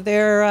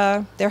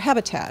their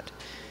habitat.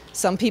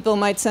 Some people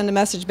might send a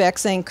message back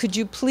saying, could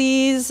you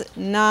please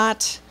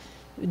not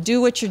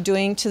do what you're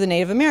doing to the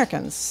Native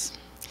Americans?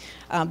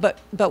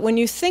 But when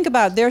you think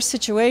about their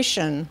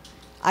situation,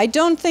 I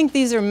don't think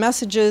these are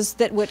messages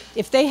that would,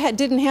 if they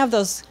didn't have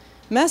those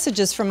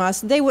messages from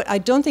us, I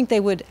don't think they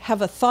would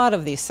have a thought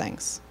of these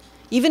things.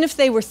 Even if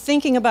they were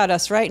thinking about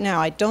us right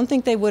now, I don't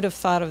think they would have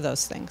thought of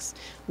those things.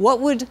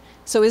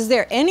 So is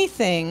there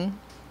anything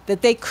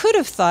that they could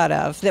have thought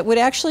of that would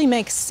actually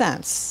make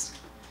sense?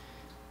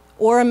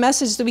 Or a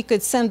message that we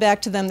could send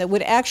back to them that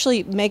would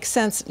actually make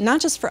sense,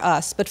 not just for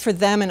us, but for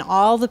them and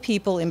all the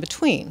people in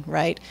between,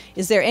 right?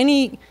 Is there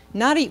any,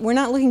 we're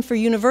not looking for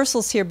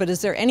universals here, but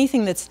is there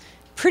anything that's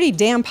pretty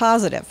damn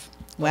positive?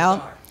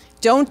 Well,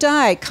 don't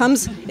die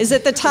is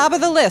at the top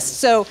of the list.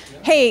 So,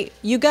 hey,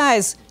 you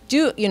guys,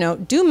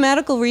 do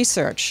medical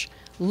research.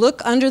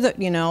 Look under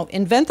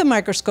invent the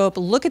microscope,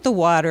 look at the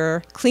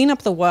water, clean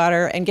up the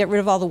water, and get rid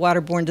of all the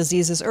waterborne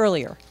diseases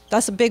earlier.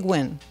 That's a big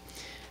win.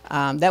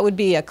 That would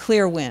be a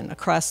clear win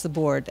across the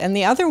board. And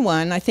the other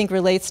one, I think,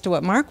 relates to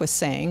what Mark was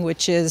saying,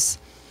 which is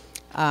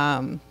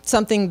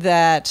something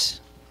that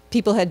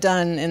people had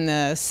done in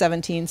the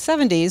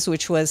 1770s,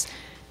 which was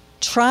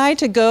try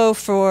to go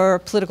for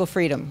political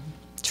freedom.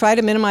 Try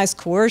to minimize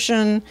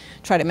coercion,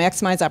 try to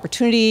maximize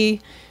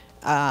opportunity.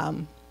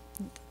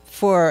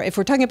 If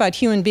we're talking about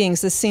human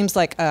beings, this seems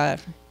like a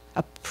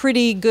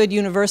pretty good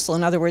universal.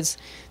 In other words,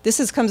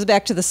 this comes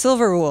back to the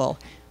silver rule.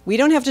 We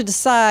don't have to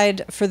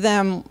decide for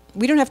them,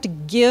 we don't have to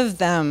give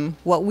them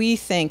what we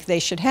think they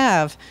should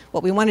have.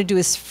 What we want to do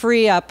is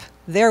free up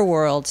their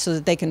world so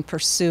that they can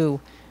pursue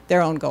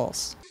their own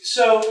goals.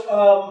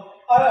 So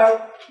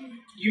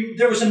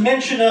there was a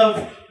mention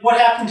of what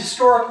happened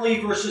historically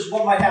versus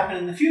what might happen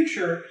in the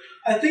future.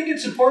 I think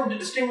it's important to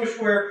distinguish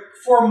where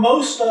for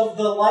most of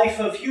the life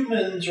of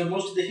humans, or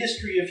most of the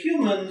history of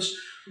humans,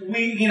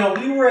 we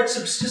were at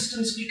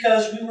subsistence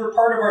because we were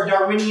part of our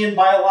Darwinian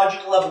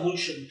biological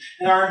evolution,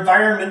 and our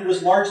environment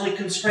was largely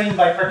constrained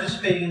by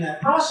participating in that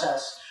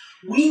process.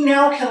 We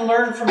now can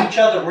learn from each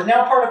other. We're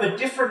now part of a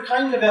different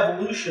kind of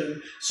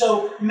evolution.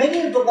 So many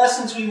of the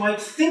lessons we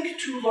might think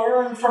to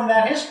learn from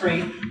that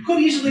history could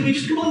easily be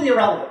just completely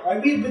irrelevant.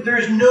 Right?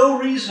 There's no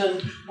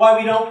reason why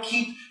we don't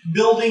keep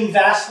building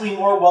vastly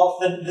more wealth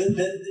than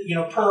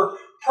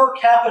per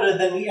capita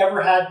than we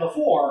ever had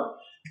before,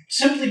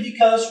 simply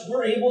because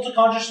we're able to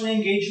consciously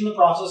engage in the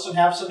process and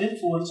have some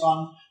influence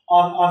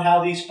on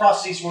how these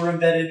processes were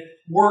embedded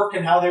work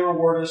and how they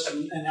reward us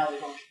and how they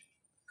function.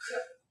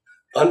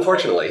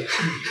 Unfortunately,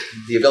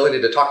 the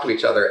ability to talk to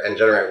each other and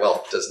generate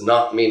wealth does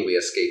not mean we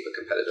escape a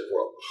competitive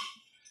world.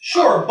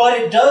 Sure, but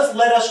it does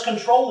let us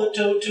control it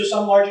to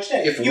some large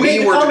extent. You made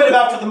the comment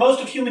about for the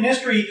most of human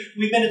history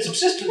we've been in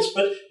subsistence,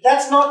 but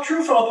that's not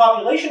true from a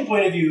population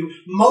point of view.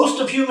 Most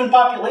of human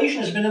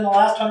population has been in the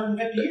last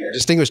 150 years.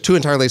 Distinguish two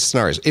entirely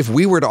scenarios. If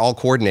we were to all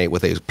coordinate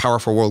with a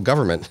powerful world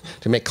government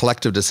to make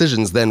collective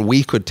decisions, then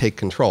we could take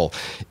control.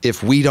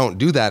 If we don't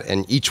do that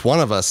and each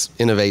one of us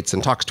innovates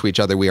and talks to each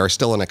other, we are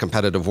still in a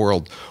competitive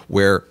world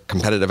where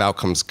competitive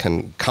outcomes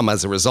can come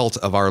as a result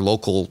of our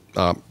local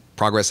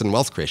progress and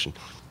wealth creation.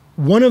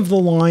 One of the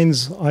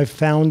lines I've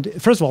found,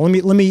 first of all,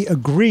 let me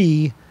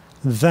agree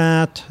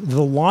that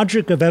the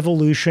logic of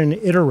evolution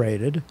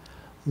iterated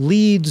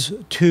leads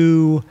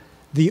to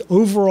the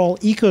overall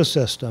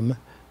ecosystem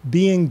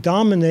being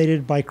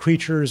dominated by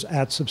creatures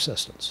at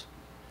subsistence.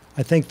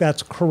 I think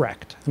that's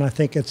correct, and I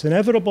think it's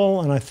inevitable,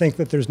 and I think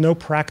that there's no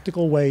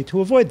practical way to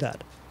avoid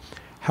that.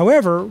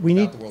 However, we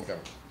need...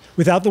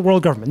 Without the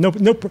world government.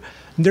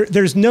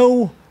 There's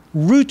no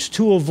route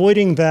to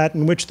avoiding that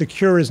in which the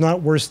cure is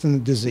not worse than the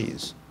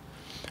disease.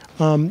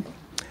 A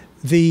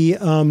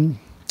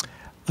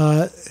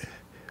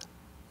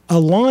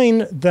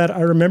line that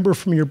I remember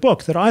from your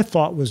book that I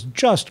thought was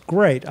just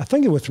great, I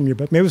think it was from your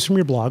book, maybe it was from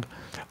your blog,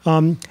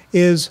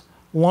 is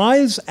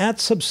lives at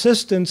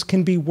subsistence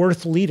can be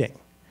worth leading.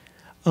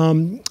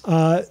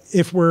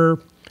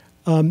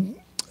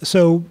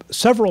 So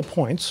several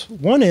points.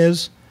 One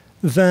is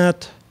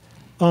that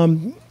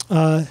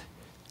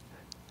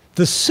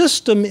the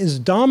system is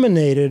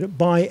dominated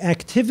by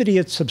activity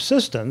at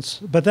subsistence,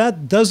 but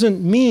that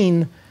doesn't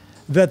mean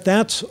that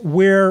that's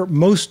where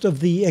most of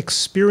the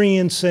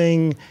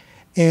experiencing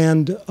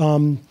and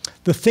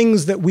the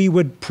things that we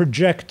would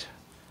project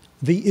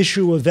the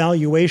issue of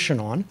valuation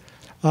on.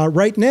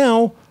 Right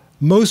now,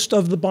 most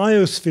of the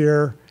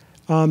biosphere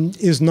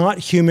is not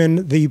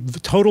human. The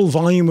total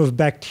volume of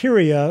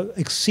bacteria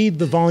exceed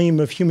the volume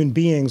of human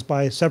beings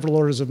by several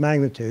orders of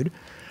magnitude.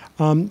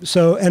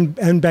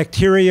 And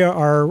bacteria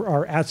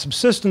are at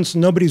subsistence.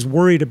 Nobody's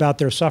worried about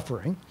their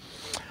suffering.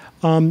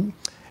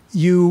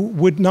 You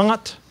would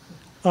not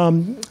So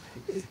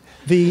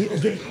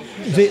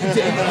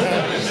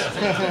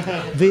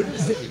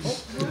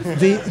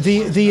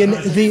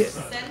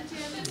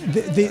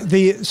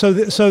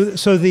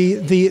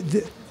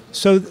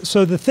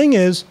the thing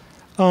is,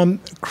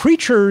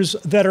 creatures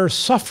that are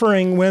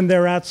suffering when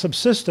they're at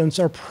subsistence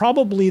are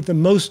probably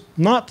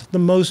not the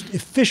most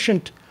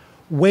efficient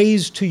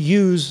ways to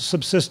use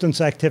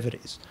subsistence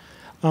activities.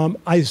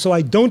 So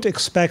I don't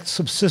expect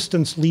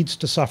subsistence leads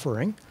to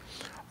suffering.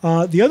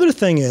 The other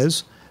thing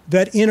is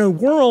that in a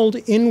world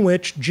in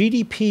which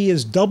GDP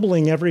is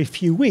doubling every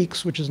few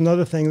weeks, which is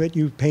another thing that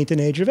you paint in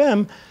Age of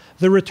M,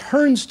 the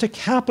returns to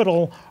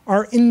capital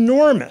are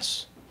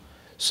enormous.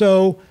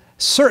 So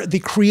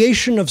the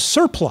creation of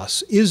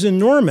surplus is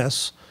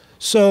enormous.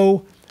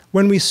 So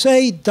when we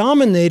say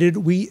dominated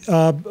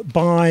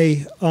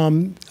by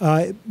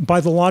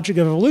the logic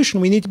of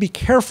evolution, we need to be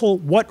careful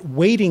what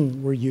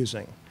weighting we're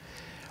using.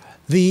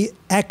 The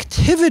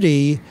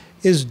activity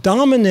is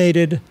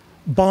dominated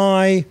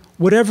by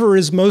whatever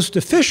is most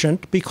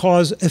efficient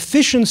because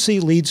efficiency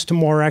leads to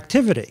more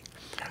activity.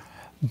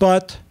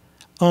 But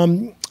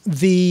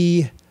that's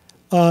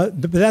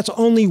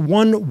only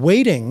one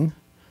weighting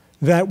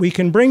that we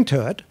can bring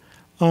to it.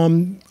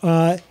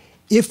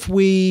 If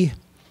we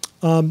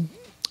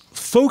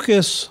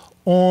focus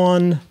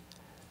on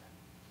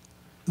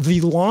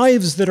the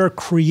lives that are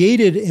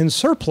created in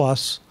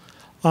surplus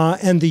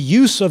and the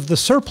use of the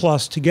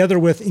surplus together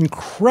with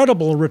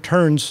incredible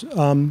returns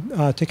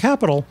to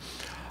capital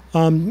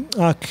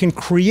can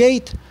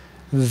create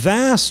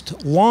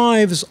vast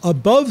lives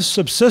above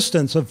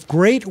subsistence of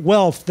great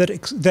wealth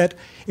that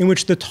in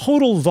which the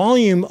total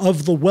volume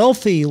of the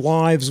wealthy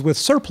lives with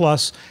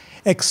surplus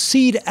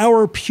exceed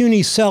our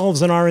puny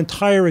selves and our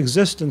entire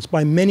existence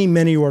by many,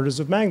 many orders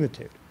of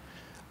magnitude.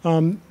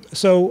 And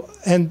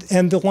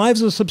the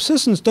lives of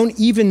subsistence don't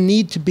even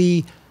need to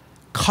be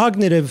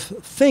cognitive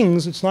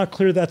things, it's not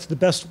clear that's the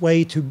best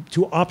way to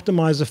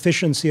optimize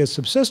efficiency at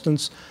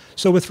subsistence.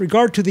 So with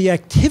regard to the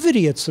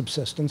activity at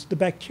subsistence, the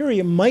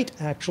bacteria might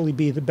actually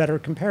be the better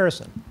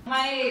comparison.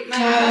 My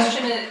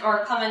question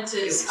or comment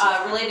is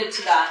related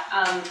to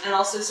that, and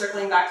also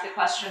circling back to the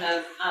question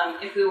of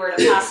if we were to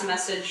pass a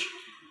message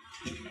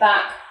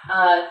back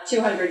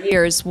 200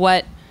 years,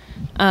 what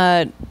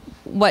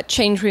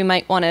change we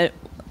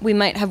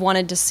might have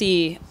wanted to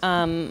see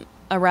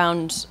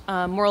around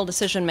moral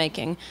decision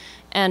making.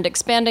 And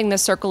expanding the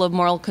circle of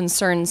moral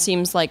concern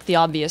seems like the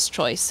obvious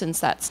choice,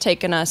 since that's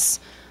taken us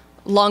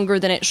longer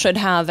than it should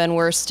have, and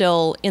we're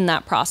still in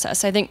that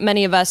process. I think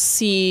many of us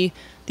see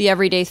the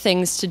everyday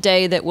things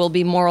today that will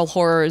be moral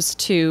horrors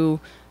to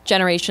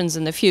generations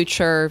in the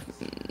future.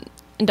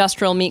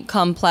 Industrial meat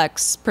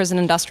complex, prison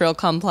industrial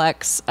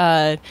complex.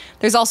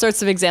 There's all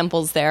sorts of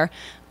examples there.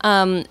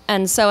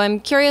 And so I'm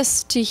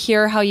curious to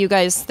hear how you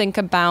guys think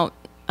about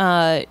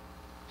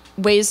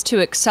ways to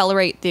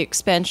accelerate the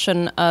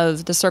expansion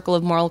of the circle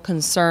of moral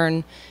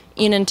concern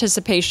in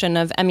anticipation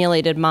of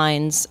emulated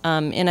minds,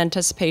 in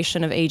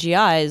anticipation of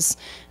AGIs.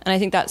 And I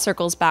think that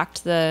circles back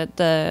to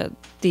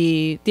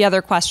the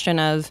other question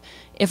of,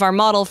 if our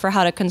model for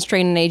how to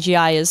constrain an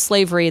AGI is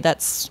slavery,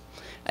 that's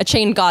a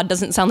chained god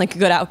doesn't sound like a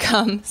good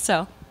outcome.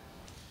 So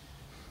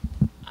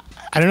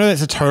I don't know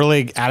that's a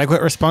totally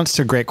adequate response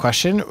to a great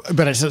question,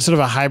 but it's sort of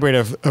a hybrid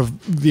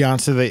of the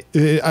answer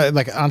that,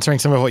 like answering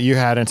some of what you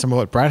had and some of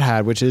what Brad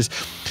had, which is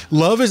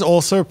love is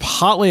also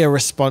partly a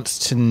response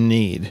to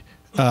need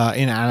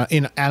in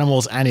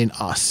animals and in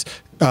us.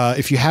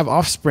 If you have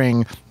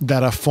offspring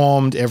that are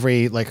formed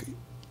every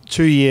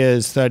 2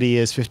 years, 30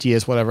 years, 50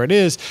 years, whatever it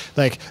is,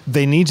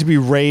 they need to be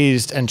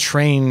raised and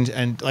trained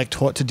and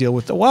taught to deal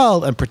with the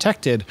world and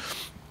protected.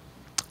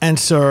 And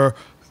so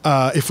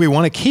if we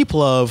want to keep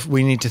love,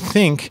 we need to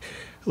think,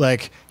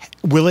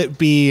 will it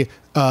be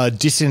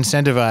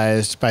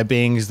disincentivized by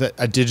beings that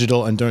are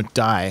digital and don't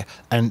die?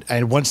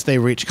 And once they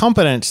reach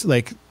competence,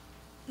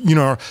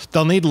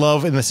 they'll need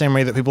love in the same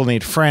way that people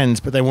need friends,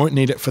 but they won't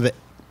need it for the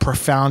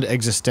profound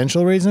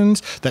existential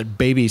reasons that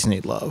babies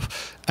need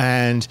love.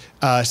 And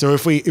so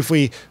if we,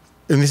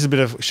 and this is a bit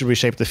of, should we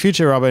shape the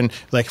future, Robin?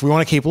 If we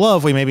want to keep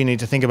love, we maybe need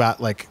to think about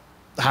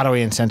how do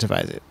we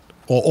incentivize it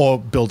or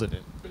build it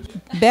in.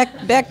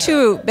 Back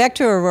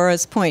to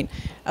Aurora's point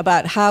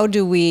about how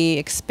do we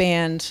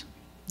expand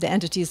the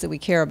entities that we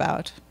care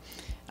about.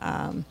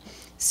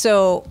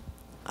 So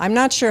I'm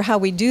not sure how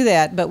we do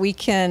that, but we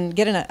can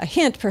get a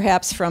hint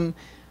perhaps from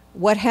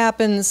what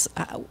happens.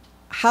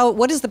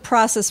 What is the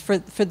process for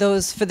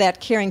that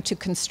caring to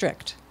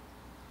constrict?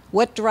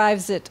 What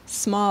drives it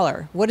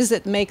smaller? What is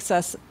it makes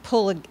us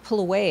pull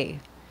away?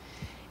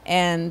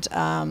 And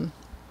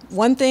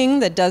one thing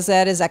that does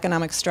that is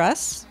economic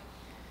stress.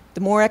 The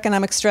more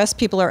economic stress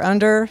people are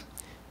under,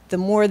 the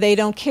more they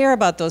don't care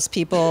about those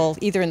people,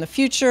 either in the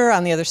future,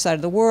 on the other side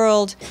of the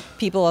world,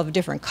 people of a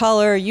different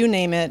color, you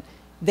name it,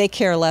 they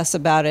care less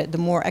about it the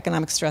more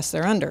economic stress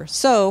they're under.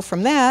 So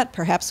from that,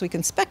 perhaps we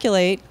can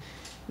speculate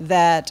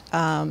that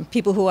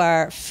people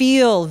who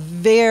feel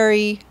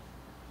very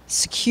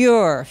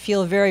secure,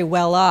 feel very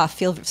well off,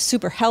 feel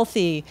super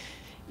healthy,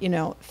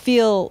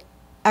 feel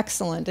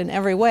excellent in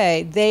every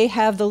way, they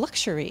have the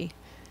luxury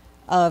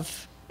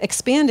of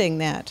expanding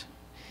that.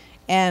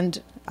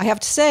 And I have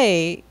to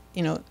say,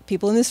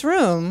 people in this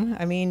room,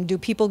 do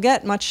people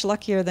get much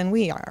luckier than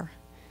we are?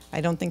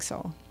 I don't think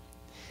so.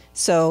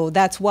 So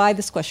that's why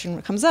this question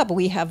comes up.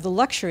 We have the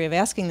luxury of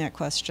asking that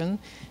question.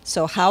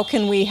 So how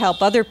can we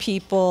help other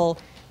people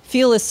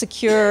feel as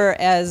secure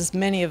as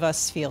many of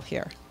us feel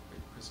here?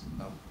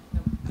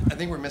 I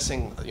think we're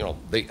missing,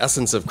 the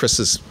essence of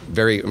Chris's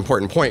very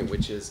important point,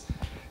 which is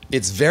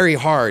it's very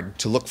hard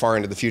to look far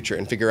into the future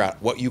and figure out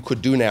what you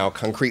could do now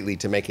concretely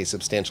to make a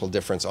substantial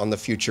difference on the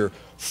future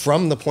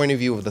from the point of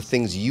view of the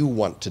things you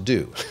want to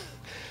do.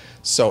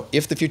 So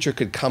if the future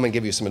could come and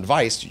give you some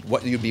advice,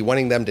 what you'd be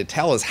wanting them to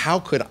tell is, how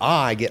could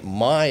I get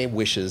my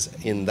wishes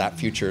in that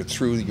future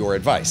through your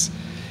advice?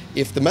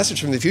 If the message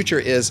from the future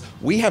is,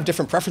 we have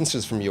different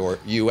preferences from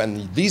you,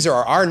 and these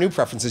are our new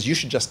preferences, you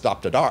should just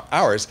adopt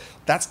ours,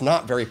 that's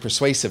not very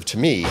persuasive to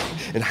me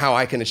in how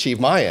I can achieve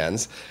my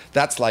ends.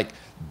 That's like,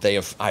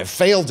 I've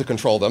failed to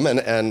control them,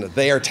 and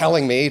they are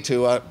telling me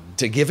to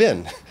give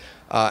in.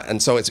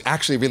 And so it's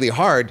actually really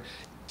hard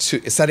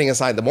setting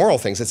aside the moral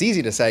things. It's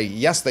easy to say,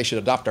 yes, they should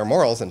adopt our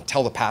morals, and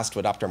tell the past to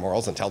adopt our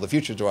morals, and tell the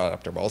future to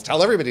adopt our morals,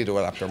 tell everybody to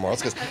adopt our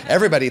morals, because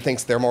everybody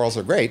thinks their morals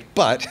are great.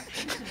 But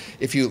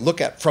if you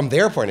look at from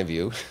their point of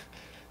view,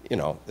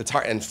 it's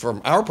hard. And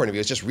from our point of view,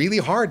 it's just really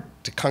hard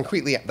to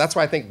concretely. That's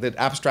why I think that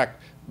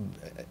abstract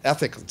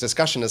ethics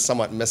discussion is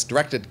somewhat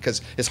misdirected,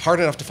 because it's hard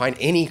enough to find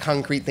any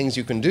concrete things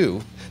you can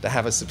do to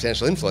have a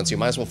substantial influence. You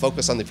might as well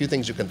focus on the few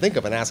things you can think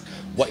of and ask,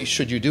 what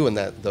should you do in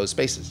those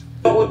spaces?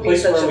 The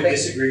place where I would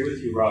disagree with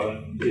you,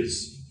 Robin,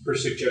 is her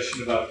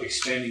suggestion about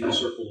expanding the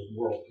circle of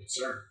moral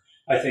concern.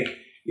 I think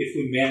if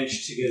we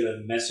managed to get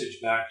a message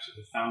back to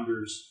the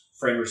founders,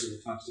 framers of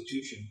the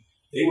Constitution,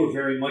 they were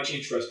very much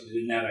interested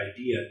in that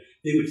idea.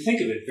 They would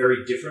think of it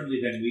very differently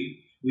than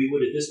we we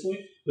would at this point.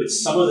 But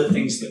some of the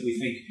things that we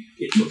think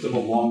it took them a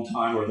long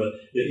time, or the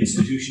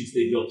institutions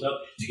they built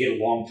up to get a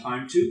long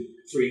time to,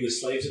 freeing the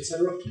slaves,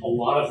 etc., a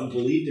lot of them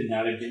believed in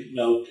that and didn't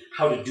know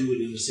how to do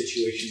it in the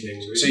situation they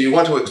were in. So you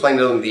want to explain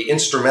to them the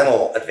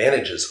instrumental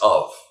advantages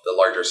of the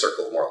larger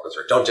circle of moral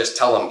concern. Don't just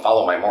tell them,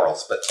 follow my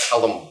morals, but tell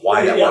them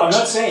why that works.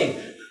 I'm not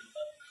saying,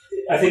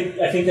 I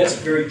think that's a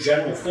very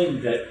general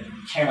thing that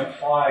can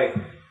apply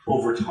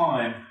over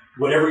time.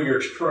 Whatever your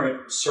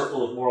current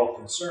circle of moral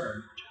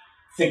concern,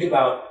 think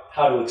about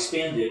how to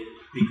expand it,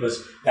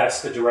 because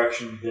that's the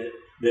direction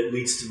that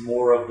leads to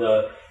more of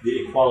the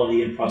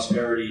equality and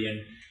prosperity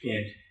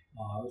and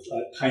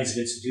kinds of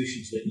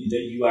institutions that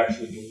you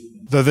actually believe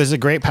in. Though there's a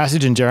great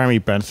passage in Jeremy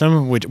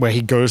Bentham where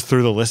he goes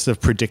through the list of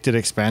predicted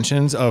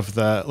expansions of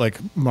the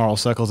moral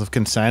circles of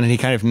concern, and he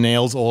kind of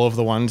nails all of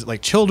the ones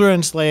like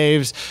children,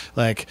 slaves,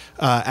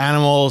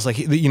 animals.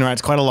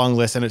 It's quite a long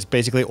list, and it's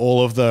basically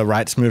all of the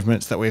rights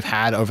movements that we've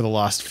had over the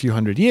last few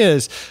hundred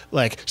years.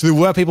 So there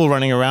were people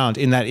running around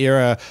in that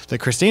era that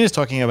Christine is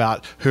talking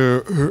about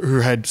who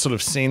had sort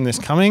of seen this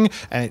coming,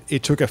 and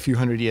it took a few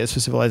hundred years for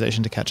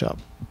civilization to catch up.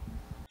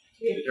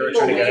 You're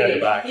trying to get out of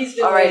the back. He's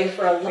been waiting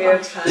for a long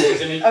time.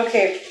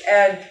 Okay,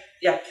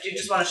 do you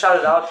just want to shout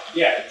it out?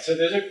 Yeah, so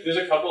there's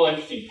a couple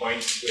interesting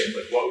points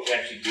with what we can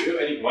actually do.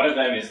 I think one of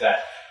them is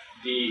that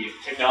the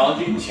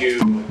technology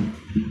to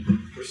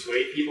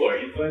persuade people or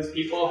influence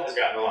people has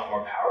gotten a lot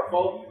more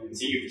powerful, and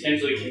so you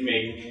potentially can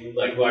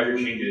make larger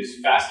changes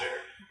faster.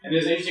 And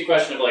there's an interesting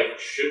question of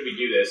should we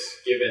do this,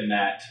 given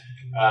that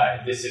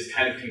this is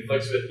kind of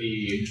conflicts with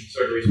the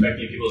sort of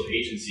respecting people's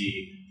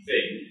agency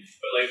thing.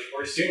 But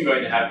we're soon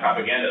going to have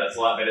propaganda that's a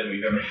lot better than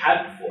we've ever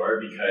had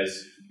before,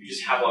 because we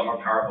just have a lot more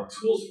powerful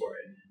tools for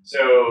it. So,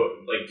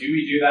 do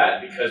we do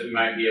that because we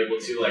might be able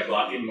to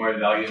lock in more of the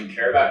values we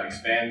care about and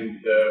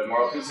expand the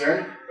moral concern,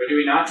 or do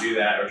we not do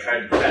that or try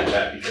to prevent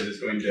that because it's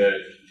going to,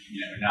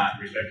 not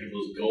respect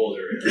people's goals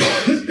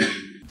or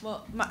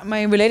Well,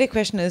 my related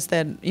question is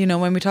that,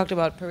 when we talked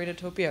about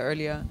Pareto-topia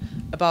earlier,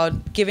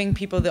 about giving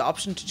people the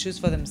option to choose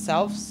for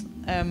themselves,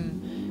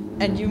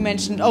 and you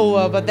mentioned,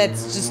 but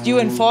that's just you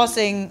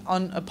enforcing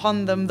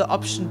upon them the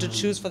option to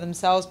choose for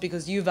themselves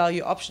because you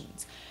value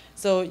options.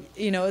 So,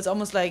 it's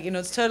almost like,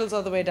 it's turtles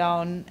all the way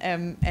down.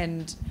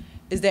 And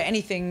is there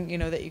anything,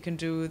 that you can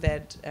do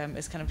that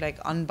is kind of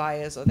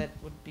unbiased, or that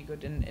would be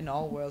good in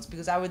all worlds?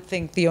 Because I would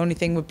think the only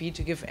thing would be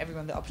to give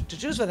everyone the option to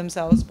choose for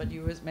themselves. But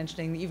you were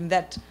mentioning even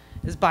that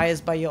is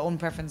biased by your own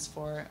preference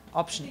for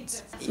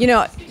options.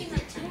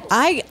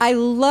 I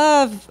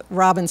love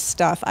Robin's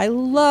stuff.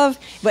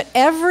 But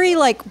every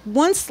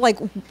once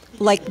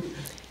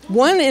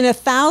 1 in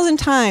 1,000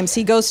 times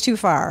he goes too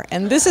far,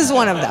 and this is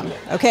one of them.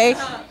 Okay,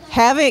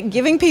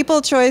 giving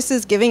people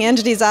choices, giving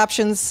entities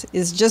options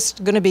is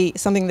just going to be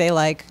something they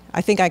like.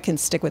 I think I can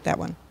stick with that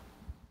one.